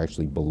sources are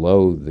actually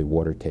below the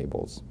water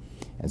tables.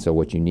 And so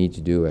what you need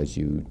to do as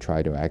you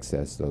try to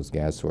access those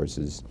gas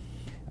sources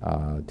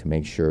to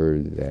make sure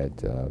that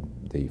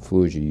the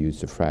fluids you use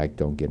to frack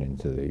don't get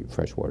into the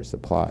freshwater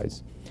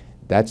supplies,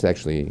 that's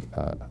actually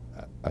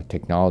a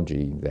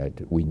technology that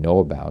we know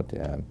about,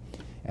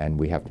 And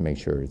we have to make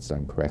sure it's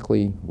done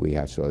correctly. We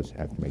also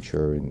have to make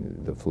sure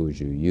in the fluids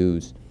you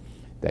use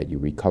that you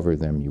recover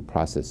them, you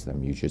process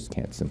them. You just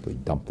can't simply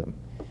dump them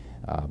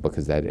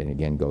because that, and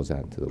again, goes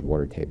out to the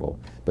water table.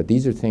 But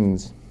these are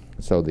things,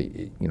 so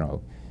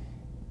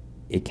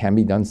it can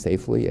be done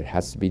safely. It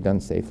has to be done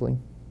safely,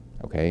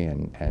 okay?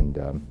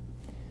 And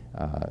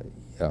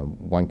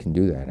one can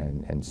do that.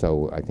 And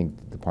so I think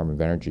the Department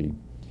of Energy,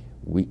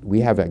 we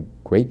have a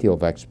great deal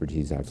of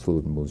expertise how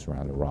fluid moves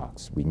around the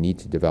rocks. We need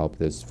to develop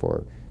this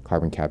for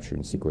carbon capture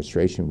and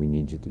sequestration. We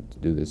need to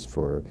do this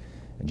for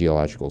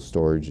geological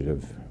storage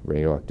of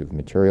radioactive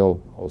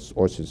material, all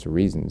sorts of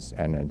reasons.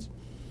 And as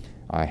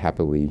I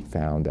happily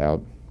found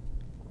out,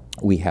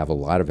 we have a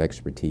lot of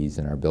expertise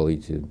in our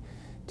ability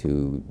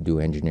to do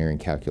engineering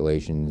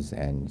calculations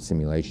and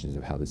simulations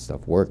of how this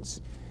stuff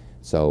works.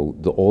 So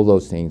all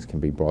those things can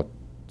be brought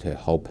to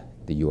help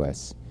the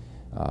U.S.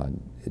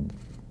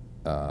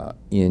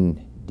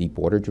 In deep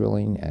water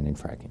drilling and in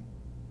fracking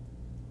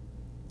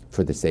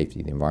for the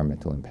safety, the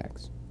environmental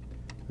impacts.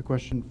 A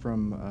question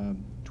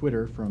from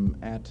Twitter from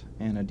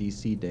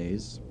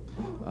 @AnnaDCDays.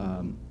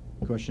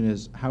 The question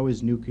is, how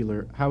is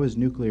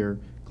nuclear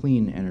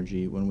clean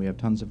energy when we have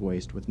tons of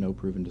waste with no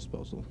proven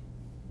disposal?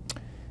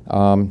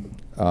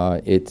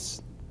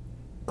 It's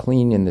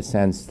clean in the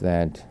sense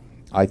that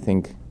I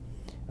think,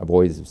 I've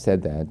always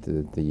said that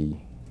the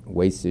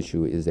waste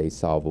issue is a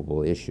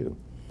solvable issue.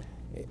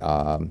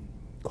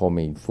 Call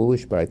me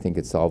foolish, but I think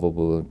it's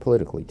solvable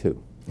politically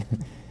too.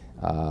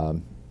 I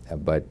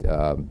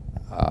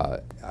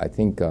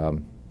think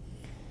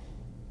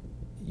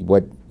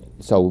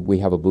so we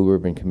have a Blue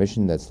Ribbon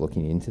Commission that's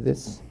looking into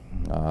this,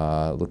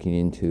 looking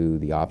into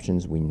the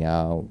options. We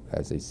now,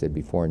 as I said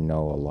before,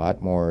 know a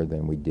lot more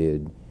than we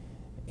did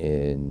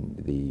in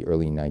the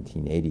early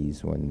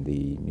 1980s when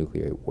the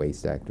Nuclear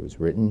Waste Act was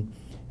written.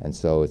 And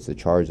so it's the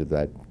charge of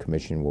that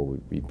commission will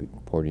be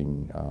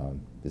reporting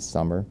this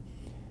summer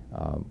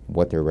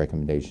what their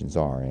recommendations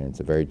are. And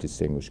it's a very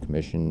distinguished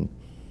commission.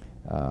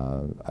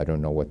 I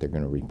don't know what they're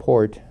going to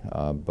report,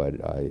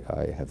 but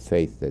I have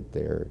faith that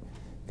they're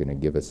going to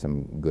give us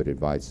some good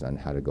advice on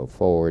how to go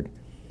forward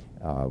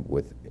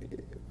with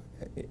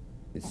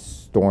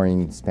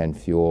storing spent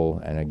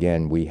fuel. And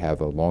again, we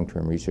have a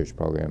long-term research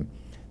program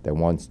that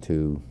wants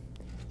to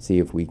see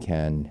if we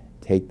can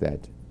take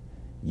that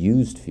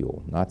used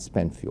fuel, not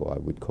spent fuel, I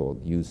would call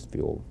it used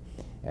fuel,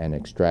 and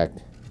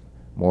extract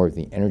more of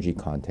the energy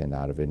content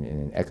out of it in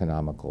an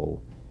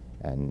economical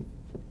and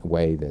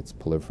way that's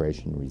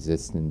proliferation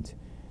resistant.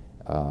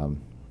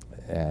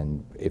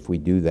 And if we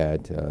do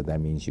that,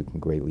 that means you can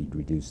greatly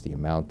reduce the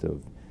amount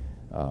of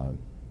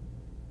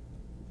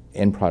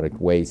end product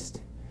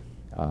waste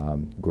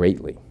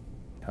greatly.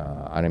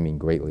 I don't mean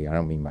greatly, I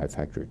don't mean by a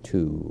factor of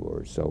 2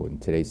 or so in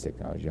today's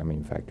technology, I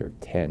mean a factor of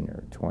 10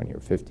 or 20 or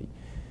 50.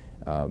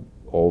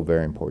 All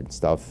very important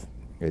stuff.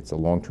 It's a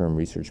long-term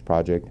research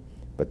project,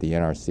 but the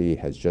NRC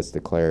has just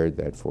declared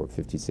that for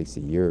 50,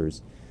 60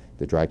 years,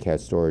 the dry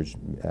cask storage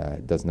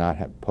does not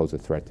pose a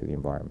threat to the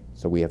environment.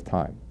 So we have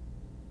time.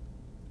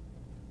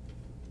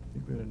 I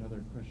think we had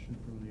another question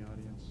from the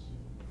audience.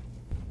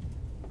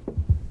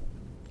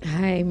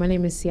 Hi, my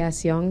name is Sia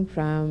Seong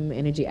from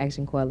Energy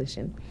Action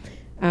Coalition.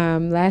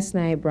 Last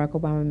night, Barack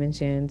Obama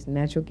mentioned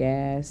natural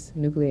gas,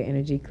 nuclear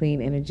energy,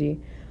 clean energy.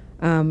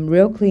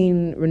 Real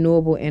clean,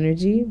 renewable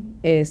energy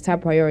is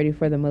top priority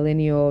for the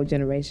millennial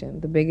generation,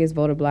 the biggest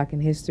voter bloc in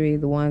history,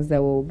 the ones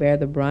that will bear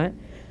the brunt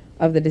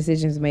of the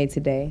decisions made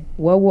today.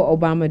 What will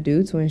Obama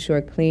do to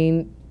ensure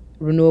clean,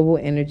 renewable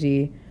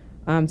energy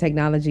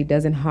technology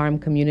doesn't harm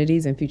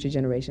communities and future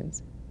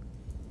generations?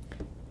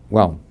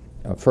 Well,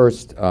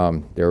 first,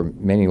 there are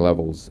many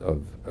levels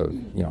of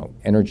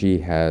energy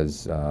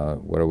has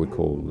what I would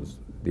call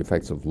the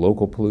effects of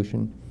local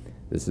pollution.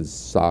 This is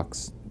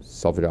SOx,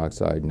 sulfur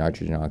dioxide,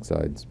 nitrogen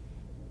oxides,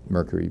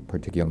 mercury,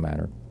 particulate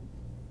matter.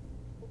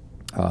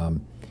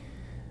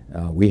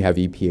 We have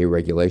EPA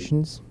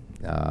regulations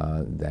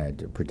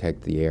that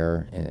protect the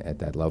air at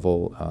that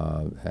level,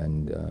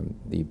 and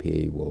the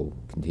EPA will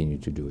continue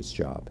to do its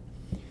job.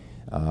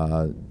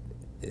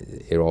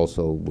 It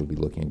also will be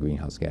looking at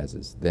greenhouse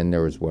gases. Then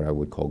there is what I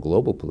would call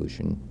global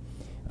pollution,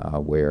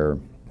 where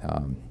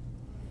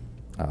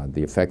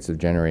the effects of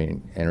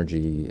generating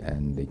energy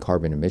and the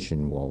carbon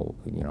emission will,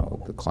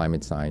 the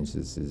climate science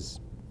is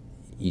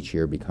each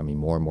year becoming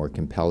more and more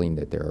compelling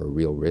that there are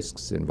real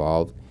risks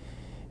involved,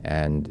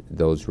 and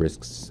those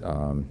risks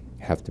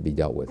have to be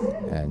dealt with.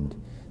 And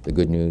the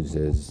good news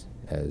is,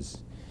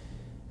 as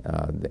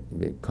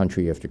the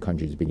country after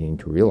country is beginning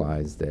to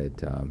realize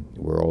that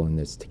we're all in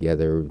this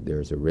together.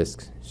 There's a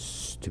risk,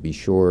 to be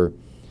sure.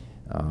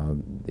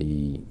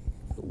 The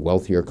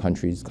wealthier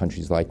countries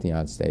like the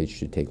United States,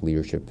 should take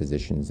leadership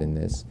positions in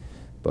this.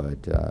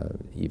 But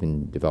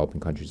even developing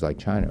countries like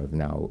China have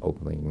now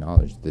openly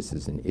acknowledged this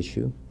is an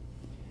issue.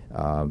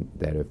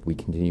 That if we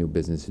continue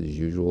business as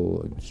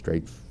usual,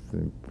 straight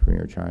from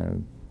Premier China,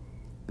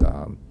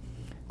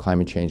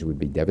 climate change would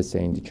be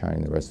devastating to China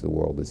and the rest of the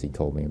world, as he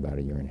told me about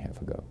a year and a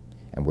half ago.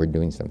 And we're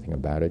doing something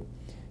about it.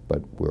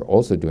 but we're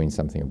also doing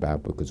something about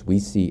it because we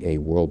see a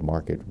world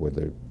market where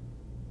the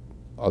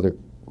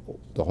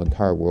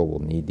entire world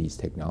will need these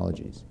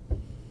technologies.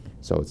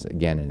 So it's,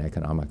 again, an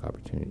economic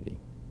opportunity.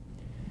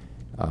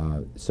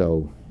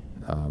 So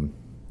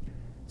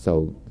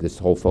this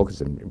whole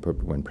focus,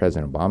 when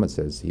President Obama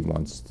says he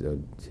wants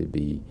to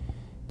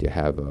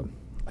have a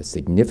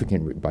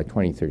significant, by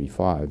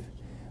 2035,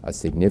 a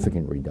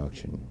significant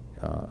reduction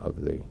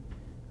of the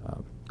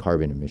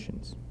carbon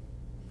emissions.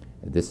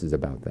 This is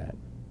about that.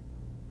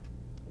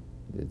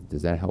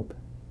 Does that help?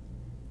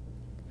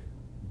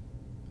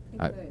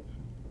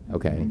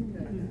 Okay.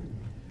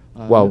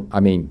 Well, I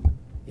mean,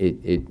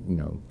 you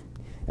know,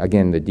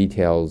 again, the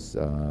details,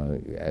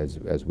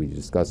 as we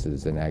discussed,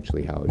 and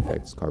actually how it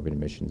affects carbon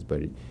emissions,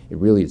 but it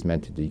really is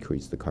meant to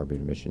decrease the carbon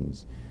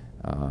emissions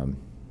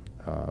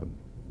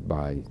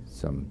by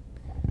some,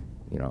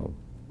 you know,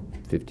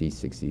 50,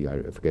 60,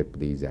 I forget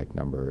the exact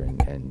number,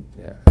 and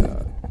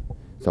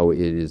so it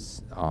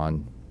is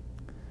on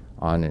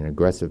an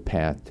aggressive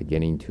path to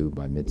getting to,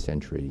 by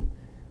mid-century,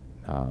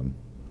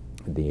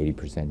 the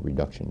 80%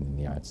 reduction in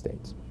the United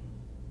States.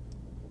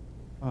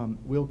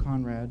 Will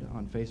Conrad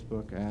on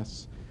Facebook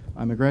asks,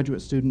 I'm a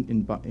graduate student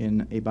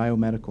in a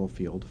biomedical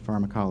field,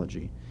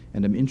 pharmacology,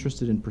 and am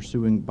interested in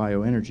pursuing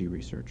bioenergy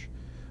research.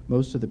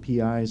 Most of the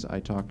PIs I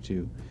talk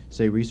to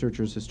say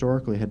researchers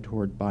historically head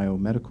toward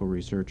biomedical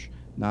research,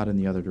 not in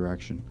the other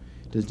direction.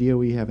 Does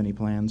DOE have any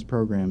plans,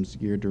 programs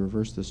geared to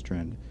reverse this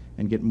trend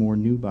and get more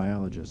new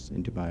biologists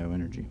into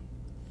bioenergy?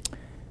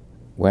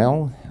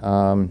 Well,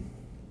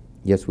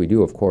 yes, we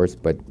do, of course,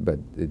 but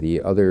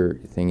the other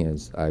thing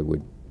is I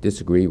would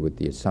disagree with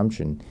the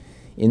assumption.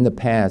 In the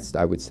past,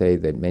 I would say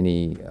that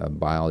many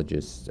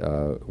biologists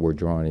were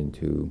drawn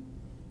into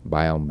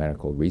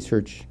biomedical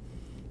research.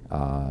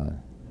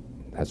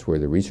 That's where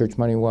the research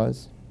money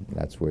was.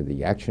 That's where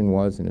the action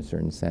was, in a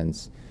certain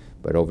sense.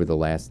 But over the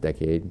last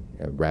decade,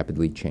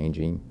 rapidly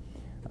changing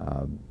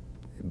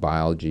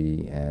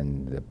biology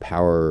and the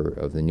power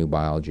of the new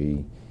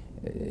biology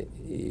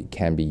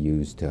can be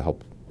used to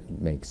help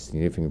make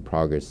significant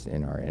progress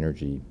in our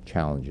energy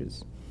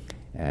challenges.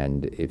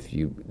 And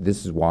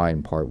this is why,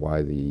 in part,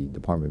 why the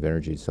Department of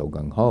Energy is so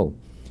gung-ho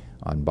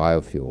on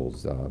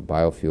biofuels.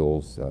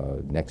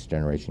 Next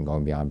generation,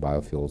 going beyond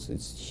biofuels,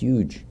 it's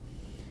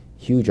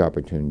huge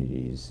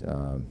opportunities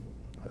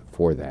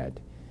for that.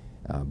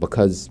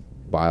 Because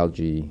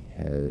biology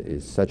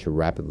is such a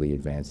rapidly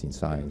advancing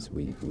science,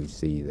 we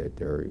see that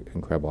there are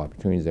incredible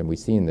opportunities, and we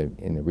see in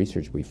the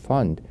research we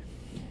fund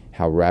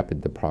how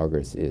rapid the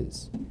progress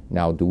is.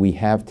 Now, do we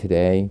have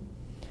today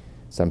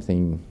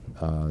something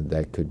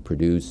that could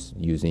produce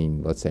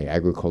using, let's say,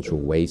 agricultural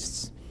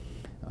wastes,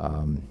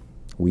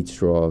 wheat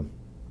straw,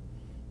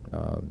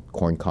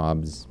 corn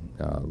cobs,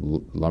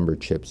 lumber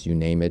chips, you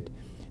name it,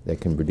 that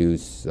can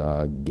produce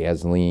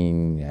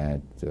gasoline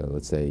at,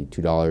 let's say,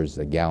 $2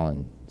 a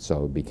gallon,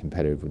 so be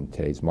competitive in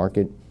today's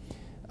market?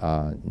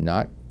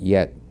 Not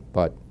yet,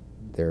 but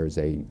there's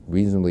a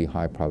reasonably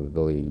high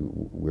probability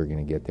we're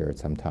going to get there at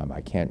some time.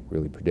 I can't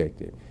really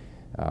predict it,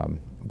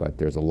 but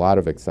there's a lot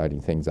of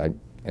exciting things.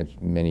 As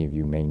many of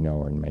you may know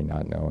or may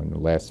not know, in the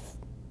last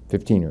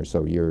 15 or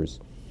so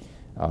years,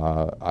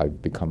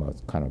 I've become a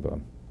kind of a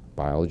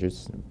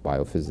biologist,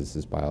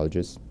 biophysicist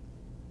biologist,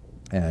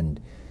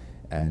 and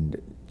kind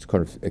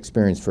of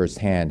experienced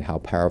firsthand how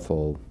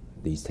powerful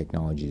these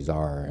technologies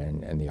are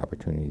and the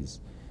opportunities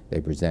they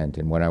present.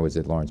 And when I was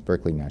at Lawrence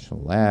Berkeley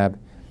National Lab,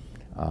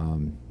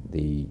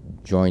 the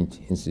Joint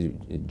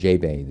Institute,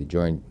 JBEI, the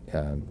Joint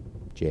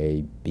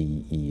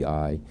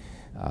JBEI,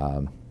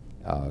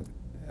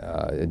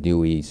 a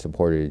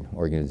DOE-supported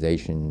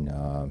organization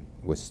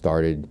was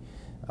started,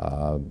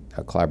 a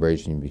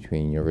collaboration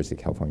between University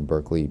of California,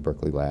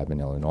 Berkeley Lab in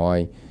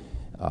Illinois,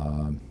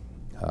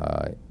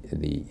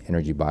 the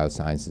Energy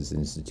Biosciences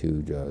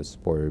Institute,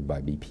 supported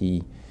by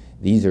BP.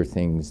 These are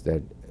things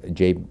that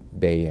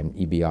JBEI and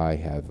EBI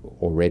have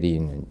already,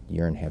 in a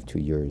year and a half, 2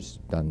 years,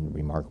 done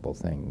remarkable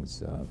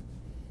things.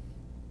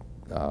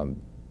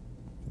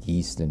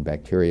 Yeast and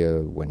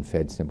bacteria, when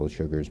fed simple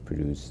sugars,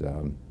 produce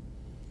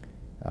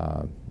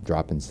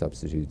drop-in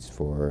substitutes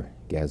for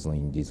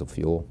gasoline, diesel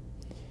fuel.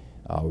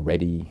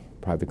 Already,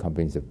 private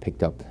companies have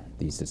picked up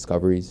these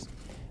discoveries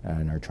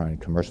and are trying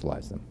to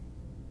commercialize them.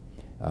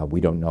 We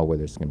don't know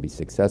whether it's going to be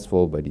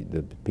successful, but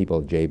the people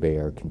at JBEI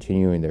are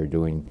continuing. They're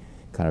doing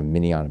kind of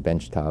mini on a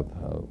benchtop,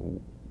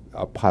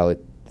 a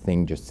pilot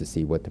thing just to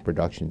see what the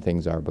production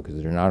things are, because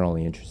they're not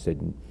only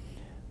interested in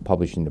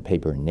publishing the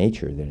paper in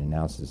Nature that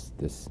announces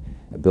this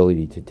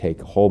ability to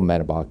take a whole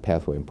metabolic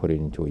pathway and put it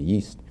into a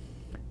yeast,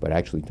 but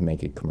actually to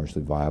make it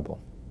commercially viable.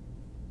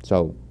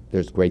 So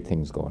there's great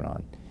things going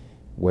on.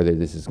 Whether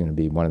this is going to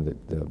be one of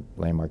the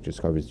landmark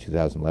discoveries of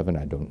 2011,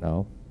 I don't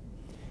know.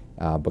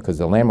 Because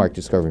the landmark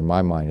discovery in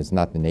my mind is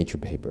not the Nature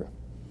paper.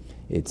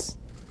 It's,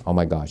 oh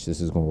my gosh,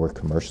 this is going to work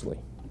commercially.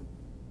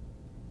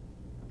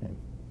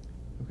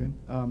 Okay.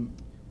 We'll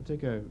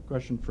take a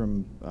question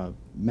from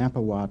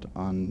Mapawatt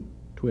on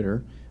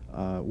Twitter.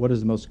 What is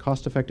the most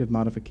cost-effective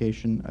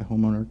modification a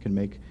homeowner can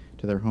make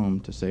to their home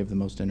to save the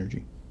most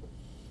energy?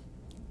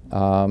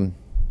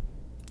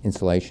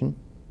 Insulation,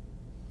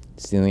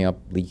 sealing up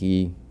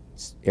leaky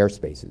air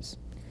spaces,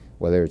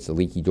 whether it's a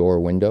leaky door or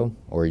window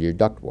or your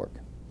ductwork.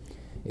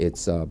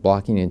 It's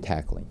blocking and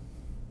tackling.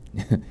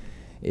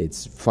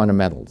 It's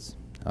fundamentals.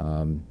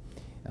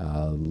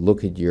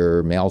 Look at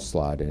your mail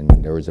slot, and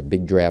there was a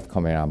big draft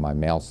coming out of my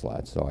mail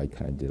slot, so I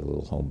kind of did a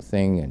little home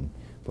thing and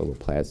put a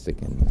little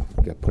plastic and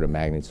put a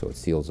magnet so it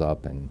seals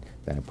up, and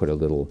then I put a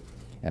little,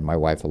 and my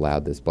wife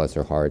allowed this, bless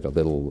her heart, a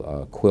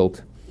little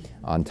quilt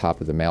on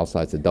top of the mail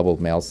slot. It's a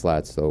double mail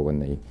slot, so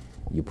when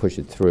you push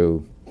it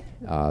through,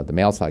 the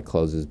mail slot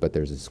closes, but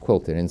there's this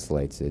quilt that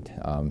insulates it.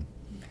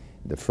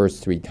 The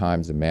first 3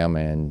 times the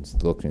mailman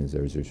looked, and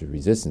there's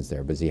resistance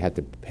there, but he had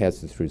to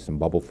pass it through some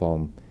bubble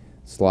foam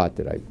slot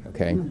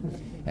okay?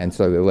 And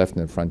so they left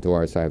in the front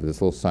door, so I have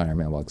this little sign on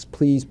my mailbox,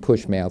 please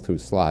push mail through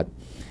slot.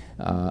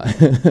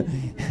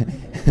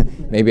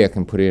 Maybe I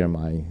can put it on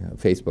my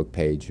Facebook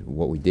page,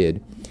 what we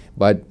did.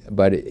 But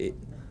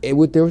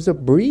there was a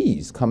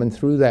breeze coming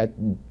through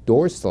that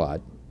door slot.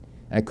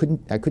 And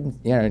I couldn't,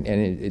 you know,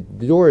 and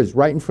the door is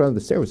right in front of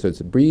the stairway, so it's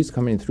a breeze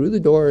coming through the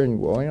door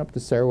and going up the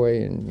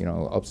stairway and, you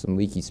know, up some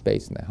leaky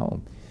space in the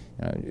home.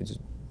 You know, it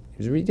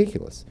was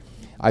ridiculous.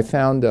 I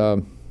found,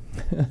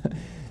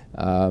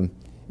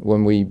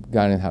 when we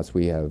got in the house,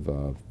 we have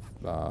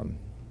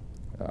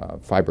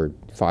fiber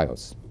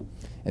Fios.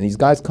 And these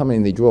guys come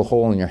in, they drill a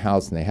hole in your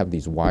house, and they have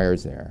these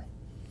wires there.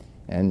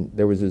 And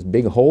there was this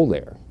big hole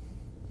there.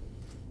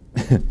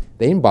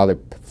 They didn't bother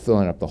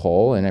filling up the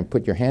hole, and I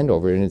put your hand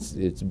over it, and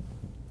it's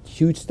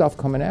huge stuff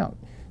coming out.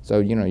 So,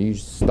 you know, you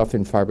stuff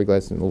in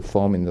fiberglass and a little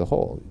foam into the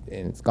hole,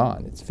 and it's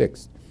gone, it's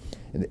fixed.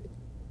 And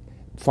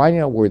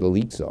finding out where the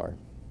leaks are,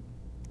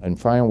 and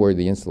finding out where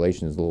the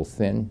insulation is a little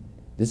thin,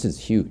 this is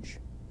huge.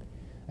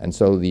 And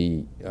so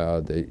the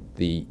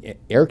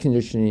air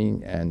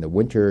conditioning and the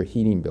winter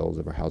heating bills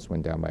of our house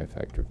went down by a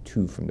factor of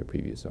 2 from the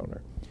previous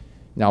owner.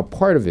 Now,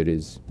 part of it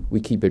is we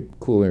keep it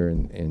cooler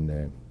in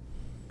the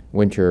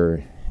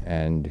winter,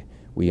 and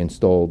we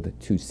installed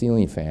 2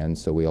 ceiling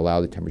fans, so we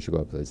allow the temperature to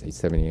go up to, let's say,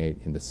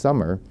 78 in the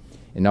summer,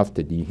 enough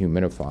to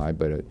dehumidify,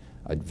 but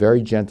a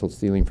very gentle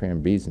ceiling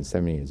fan breeze in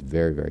 78 is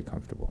very, very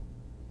comfortable.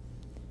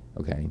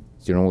 Okay,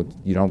 so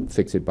you don't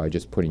fix it by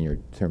just putting your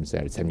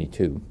thermostat at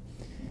 72.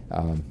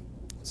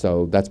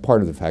 So that's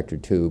part of the factor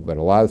too, but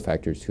a lot of the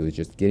factors too is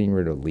just getting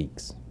rid of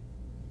leaks.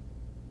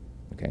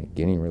 Okay,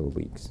 getting rid of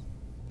leaks,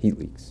 heat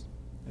leaks.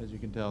 As you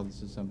can tell,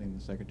 this is something the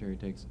Secretary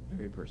takes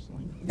very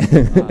personally.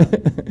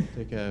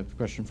 Take a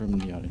question from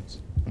the audience.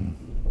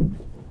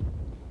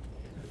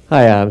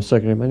 Hi, Mr.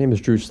 Secretary. My name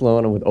is Drew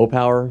Sloan. I'm with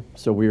O-Power,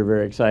 so we were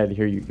very excited to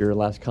hear your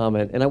last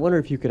comment. And I wonder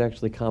if you could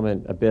actually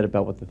comment a bit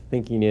about what the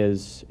thinking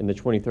is in the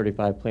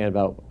 2035 plan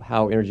about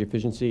how energy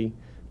efficiency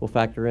will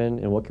factor in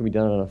and what can be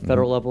done on a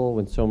federal level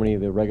when so many of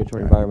the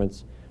regulatory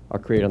environments are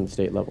created on the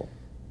state level.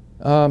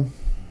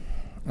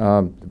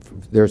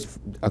 There's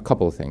a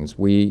couple of things.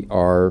 We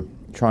are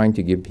trying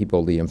to give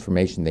people the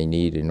information they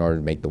need in order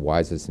to make the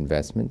wisest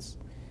investments.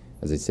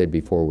 As I said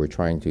before, we're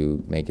trying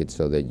to make it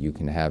so that you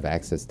can have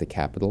access to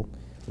capital,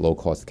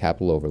 low-cost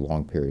capital over a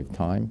long period of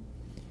time.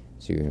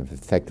 So you can have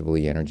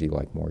effectively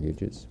energy-like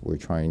mortgages. We're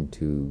trying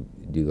to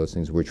do those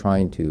things. We're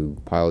trying to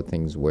pilot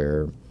things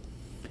where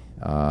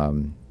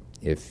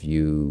if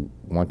you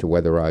want to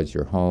weatherize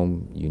your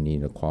home, you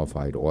need a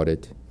qualified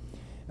audit.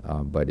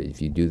 But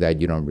if you do that,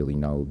 you don't really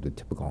know, the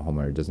typical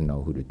homeowner doesn't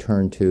know who to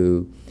turn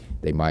to.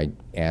 They might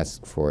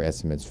ask for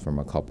estimates from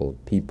a couple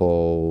of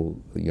people.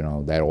 You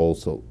know, that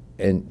also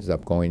ends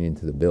up going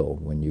into the bill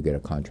when you get a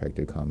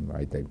contractor to come,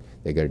 right?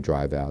 They got to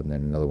drive out, and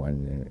then another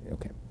one,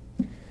 okay.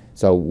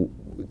 So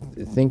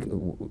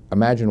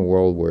imagine a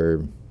world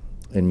where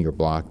in your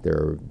block there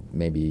are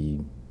maybe,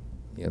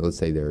 you know, let's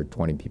say there are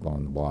 20 people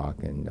on the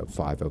block, and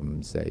 5 of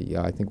them say,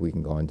 yeah, I think we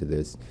can go into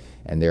this.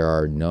 And there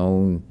are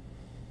known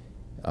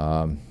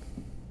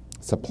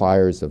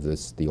suppliers of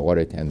this, the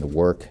audit and the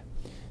work,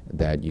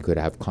 that you could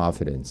have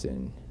confidence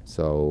in.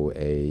 So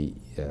a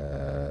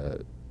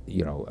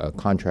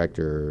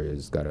contractor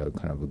has got a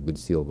kind of a good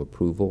seal of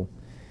approval.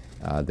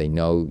 They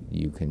know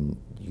you can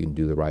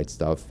do the right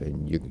stuff,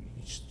 and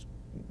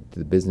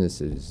the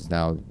business is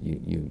now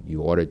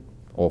you audit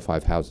all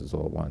 5 houses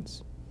all at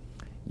once.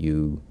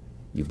 You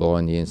blow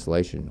on the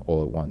insulation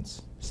all at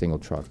once, single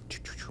truck.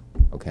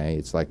 Okay,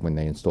 it's like when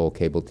they install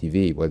cable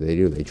TV. What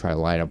do? They try to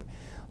line up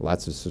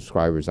lots of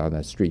subscribers on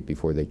that street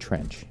before they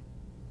trench.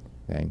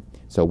 Okay,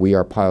 so we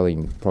are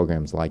piloting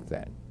programs like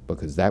that,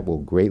 because that will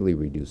greatly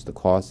reduce the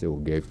cost. It will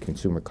give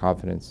consumer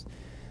confidence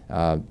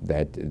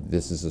that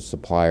this is a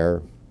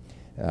supplier.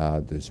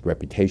 There's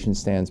reputation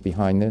stands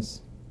behind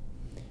this,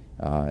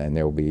 and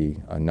there will be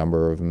a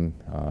number of them.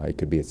 It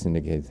could be a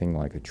syndicated thing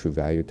like a True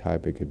Value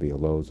type. It could be a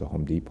Lowe's, a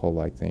Home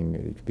Depot-like thing.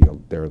 It could be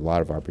there are a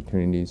lot of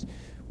opportunities.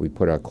 We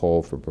put out a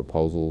call for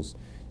proposals.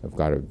 I've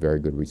got a very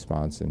good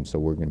response, and so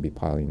we're going to be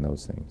piloting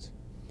those things.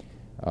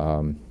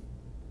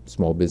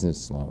 Small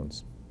business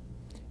loans.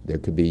 There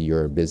could be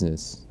you're a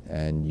business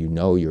and you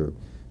know you're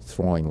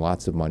throwing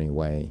lots of money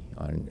away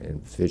on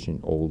an efficient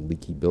old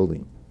leaky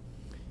building.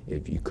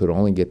 If you could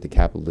only get the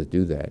capital to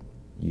do that,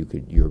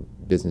 your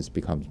business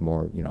becomes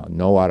more,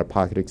 no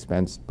out-of-pocket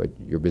expense, but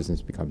your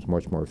business becomes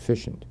much more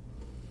efficient.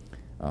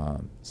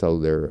 So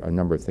there are a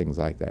number of things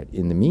like that.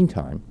 In the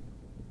meantime,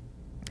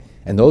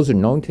 and those are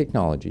known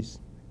technologies,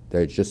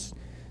 they're just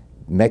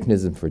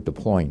mechanism for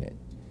deploying it.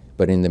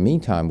 But in the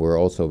meantime, we're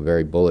also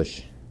very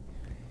bullish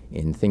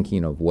in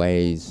thinking of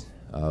ways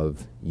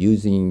of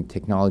using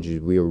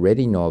technologies we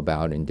already know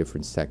about in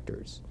different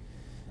sectors.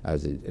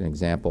 As an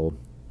example,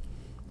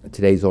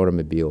 today's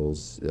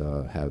automobiles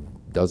have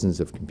dozens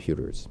of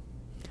computers.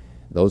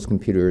 Those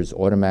computers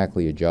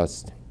automatically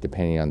adjust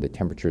depending on the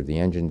temperature of the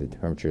engine, the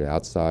temperature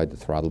outside, the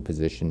throttle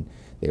position.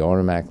 They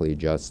automatically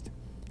adjust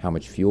how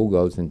much fuel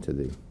goes into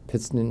the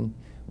piston,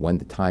 when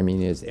the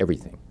timing is,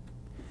 everything.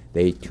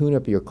 They tune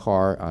up your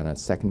car on a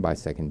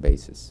second-by-second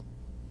basis.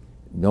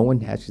 No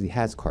one actually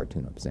has car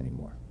tune-ups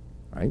anymore,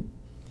 right?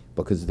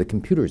 Because the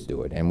computers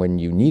do it. And when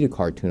you need a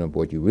car tune-up,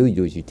 what you really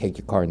do is you take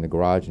your car in the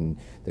garage, and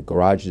the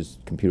garage's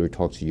computer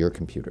talks to your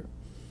computer.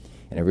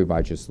 And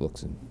everybody just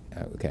looks and,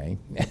 okay.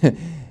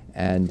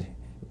 And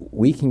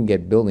we can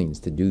get buildings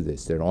to do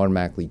this, that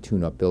automatically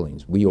tune up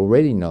buildings. We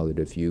already know that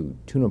if you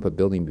tune up a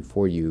building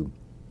before you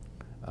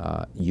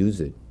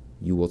use it,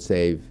 you will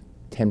save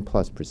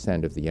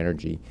 10+% of the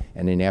energy,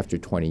 and then after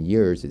 20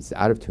 years, it's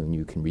out of tune,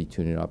 you can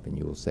retune it up and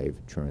you will save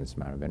a tremendous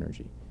amount of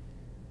energy.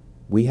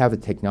 We have a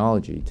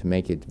technology to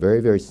make it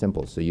very, very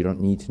simple, so you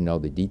don't need to know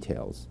the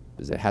details,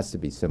 because it has to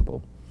be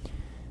simple,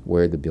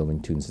 where the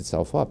building tunes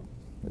itself up.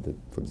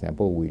 For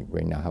example, we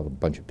right now have a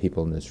bunch of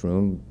people in this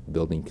room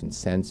building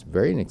consents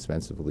very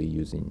inexpensively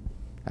using,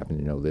 happen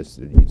to know this,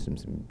 using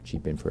some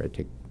cheap infrared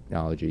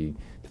technology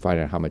to find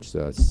out how much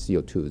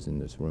CO2 is in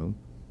this room,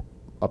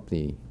 up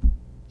the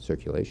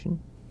circulation.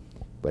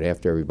 But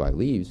after everybody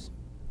leaves,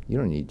 you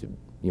don't need to,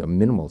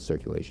 minimal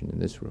circulation in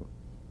this room,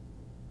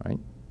 right?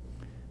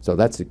 So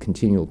that's a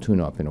continual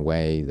tune-up in a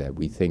way that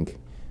we think,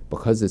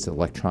 because it's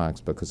electronics,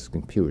 because it's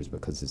computers,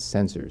 because it's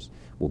sensors,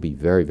 will be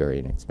very, very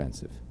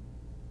inexpensive.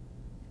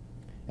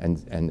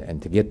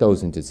 And to get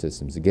those into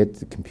systems, to get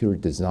the computer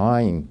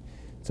design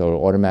so it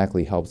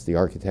automatically helps the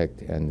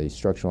architect and the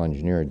structural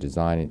engineer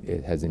design it.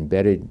 It has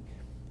embedded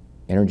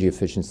energy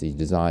efficiency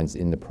designs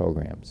in the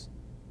programs.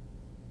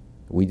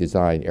 We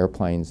design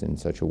airplanes in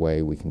such a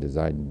way we can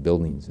design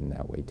buildings in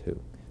that way too.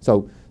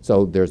 So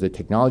there's a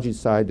technology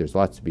side, there's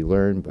lots to be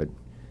learned, but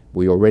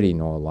we already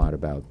know a lot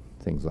about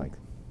things like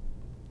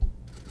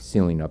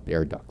sealing up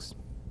air ducts.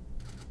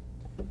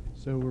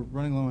 So we're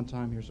running low on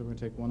time here, so we're going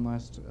to take one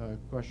last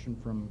question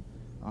from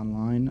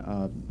online.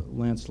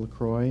 Lance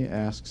LaCroix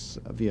asks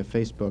via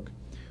Facebook,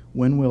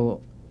 when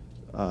will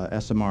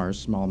SMRs,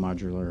 small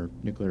modular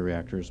nuclear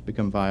reactors,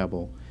 become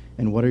viable,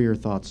 and what are your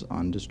thoughts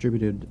on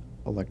distributed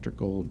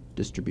electrical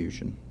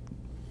distribution?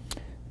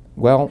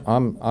 Well,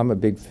 I'm a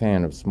big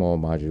fan of small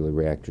modular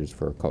reactors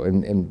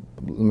and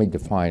let me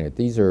define it.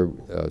 These are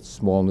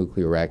small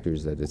nuclear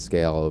reactors at a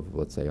scale of,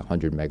 let's say,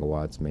 100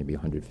 megawatts, maybe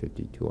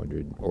 150,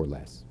 200, or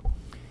less.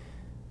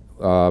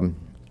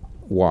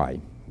 Why?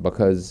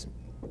 Because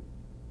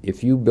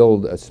if you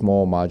build a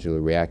small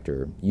modular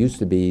reactor, used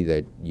to be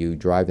that you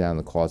drive down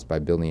the cost by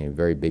building a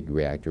very big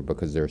reactor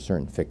because there are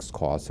certain fixed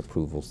costs,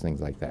 approvals,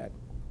 things like that.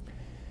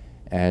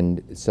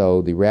 And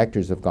so the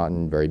reactors have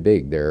gotten very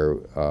big. They're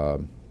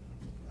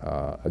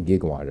a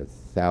gigawatt,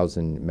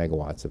 1,000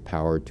 megawatts of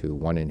power to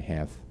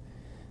 1.5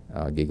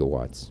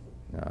 gigawatts,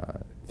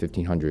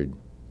 1,500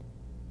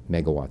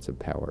 megawatts of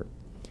power.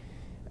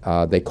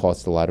 They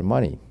cost a lot of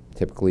money,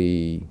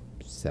 typically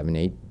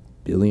 $7–8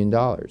 billion.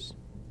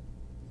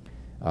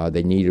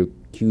 They need a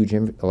huge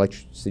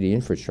electricity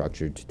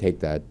infrastructure to take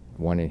that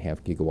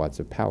 1.5 gigawatts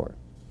of power.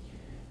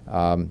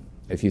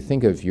 If you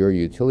think of your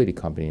utility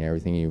company and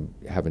everything, you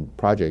have a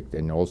project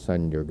and all of a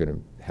sudden you're going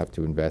to have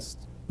to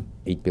invest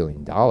 $8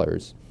 billion,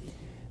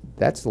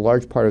 that's a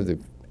large part of the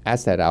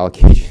asset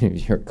allocation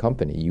of your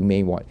company. You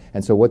may want,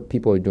 and so what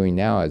people are doing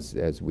now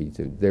as we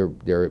do,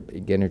 they're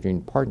again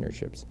doing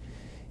partnerships.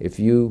 If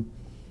you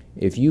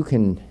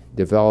can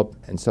develop,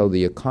 and so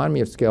the economy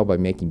of scale by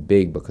making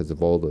big because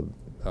of all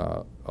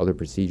the other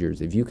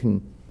procedures, if you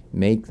can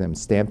make them,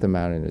 stamp them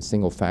out in a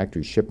single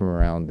factory, ship them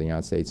around the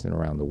United States and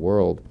around the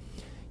world,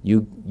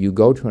 you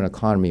go to an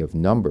economy of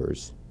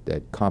numbers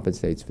that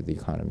compensates for the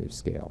economy of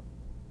scale.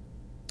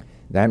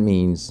 That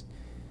means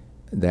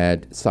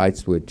that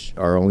sites which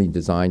are only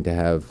designed to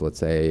have, let's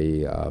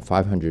say,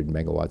 500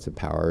 megawatts of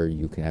power,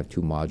 you can have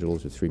 2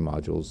 modules or 3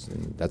 modules,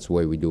 and that's the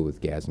way we do it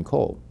with gas and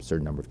coal. A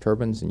certain number of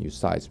turbines, and you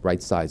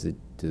right size it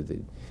to the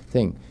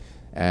thing.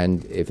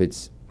 And if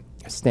it's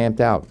stamped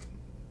out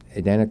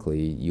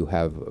identically, you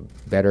have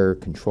better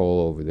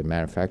control over the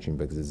manufacturing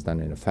because it's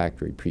done in a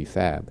factory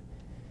prefab.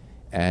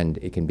 And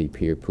it can be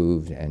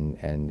peer-approved,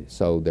 and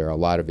so there are a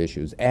lot of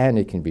issues, and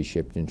it can be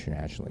shipped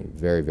internationally.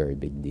 Very, very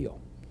big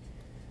deal.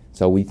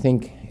 So we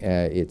think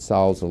it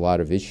solves a lot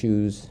of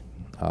issues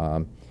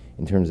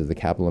in terms of the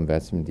capital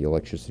investment, the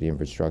electricity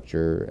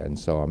infrastructure, and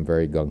so I'm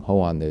very gung-ho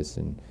on this,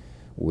 and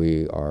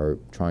we are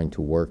trying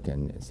to work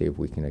and see if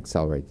we can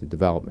accelerate the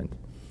development.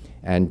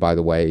 And by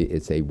the way,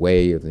 it's a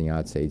way of the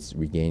United States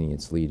regaining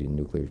its lead in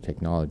nuclear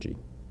technology.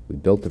 We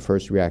built the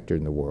first reactor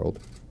in the world,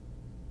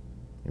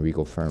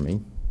 Enrico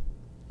Fermi.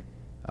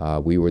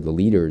 We were the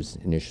leaders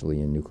initially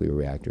in nuclear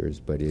reactors,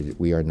 but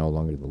we are no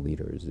longer the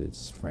leaders.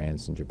 It's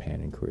France and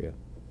Japan and Korea.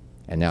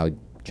 And now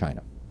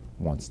China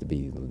wants to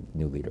be the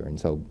new leader. And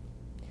so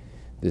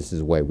this is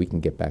a way we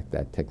can get back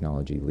that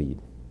technology lead.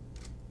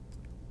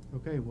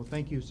 Okay, well,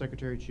 thank you,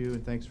 Secretary Chu,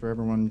 and thanks for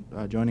everyone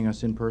joining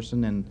us in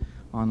person and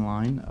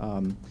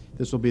online.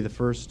 This will be the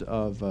first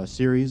of a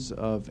series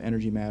of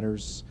Energy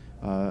Matters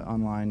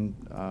online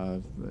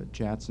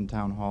chats and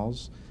town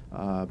halls,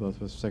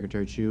 both with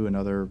Secretary Chu and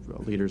other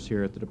leaders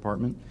here at the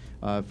department.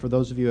 For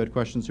those of you who had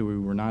questions who we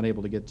were not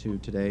able to get to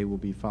today, we'll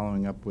be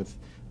following up with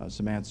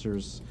some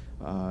answers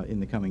in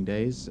the coming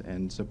days.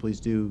 And so please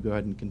do go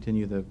ahead and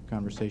continue the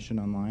conversation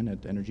online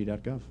at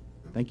energy.gov.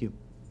 Thank you.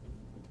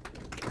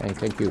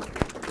 Thank you.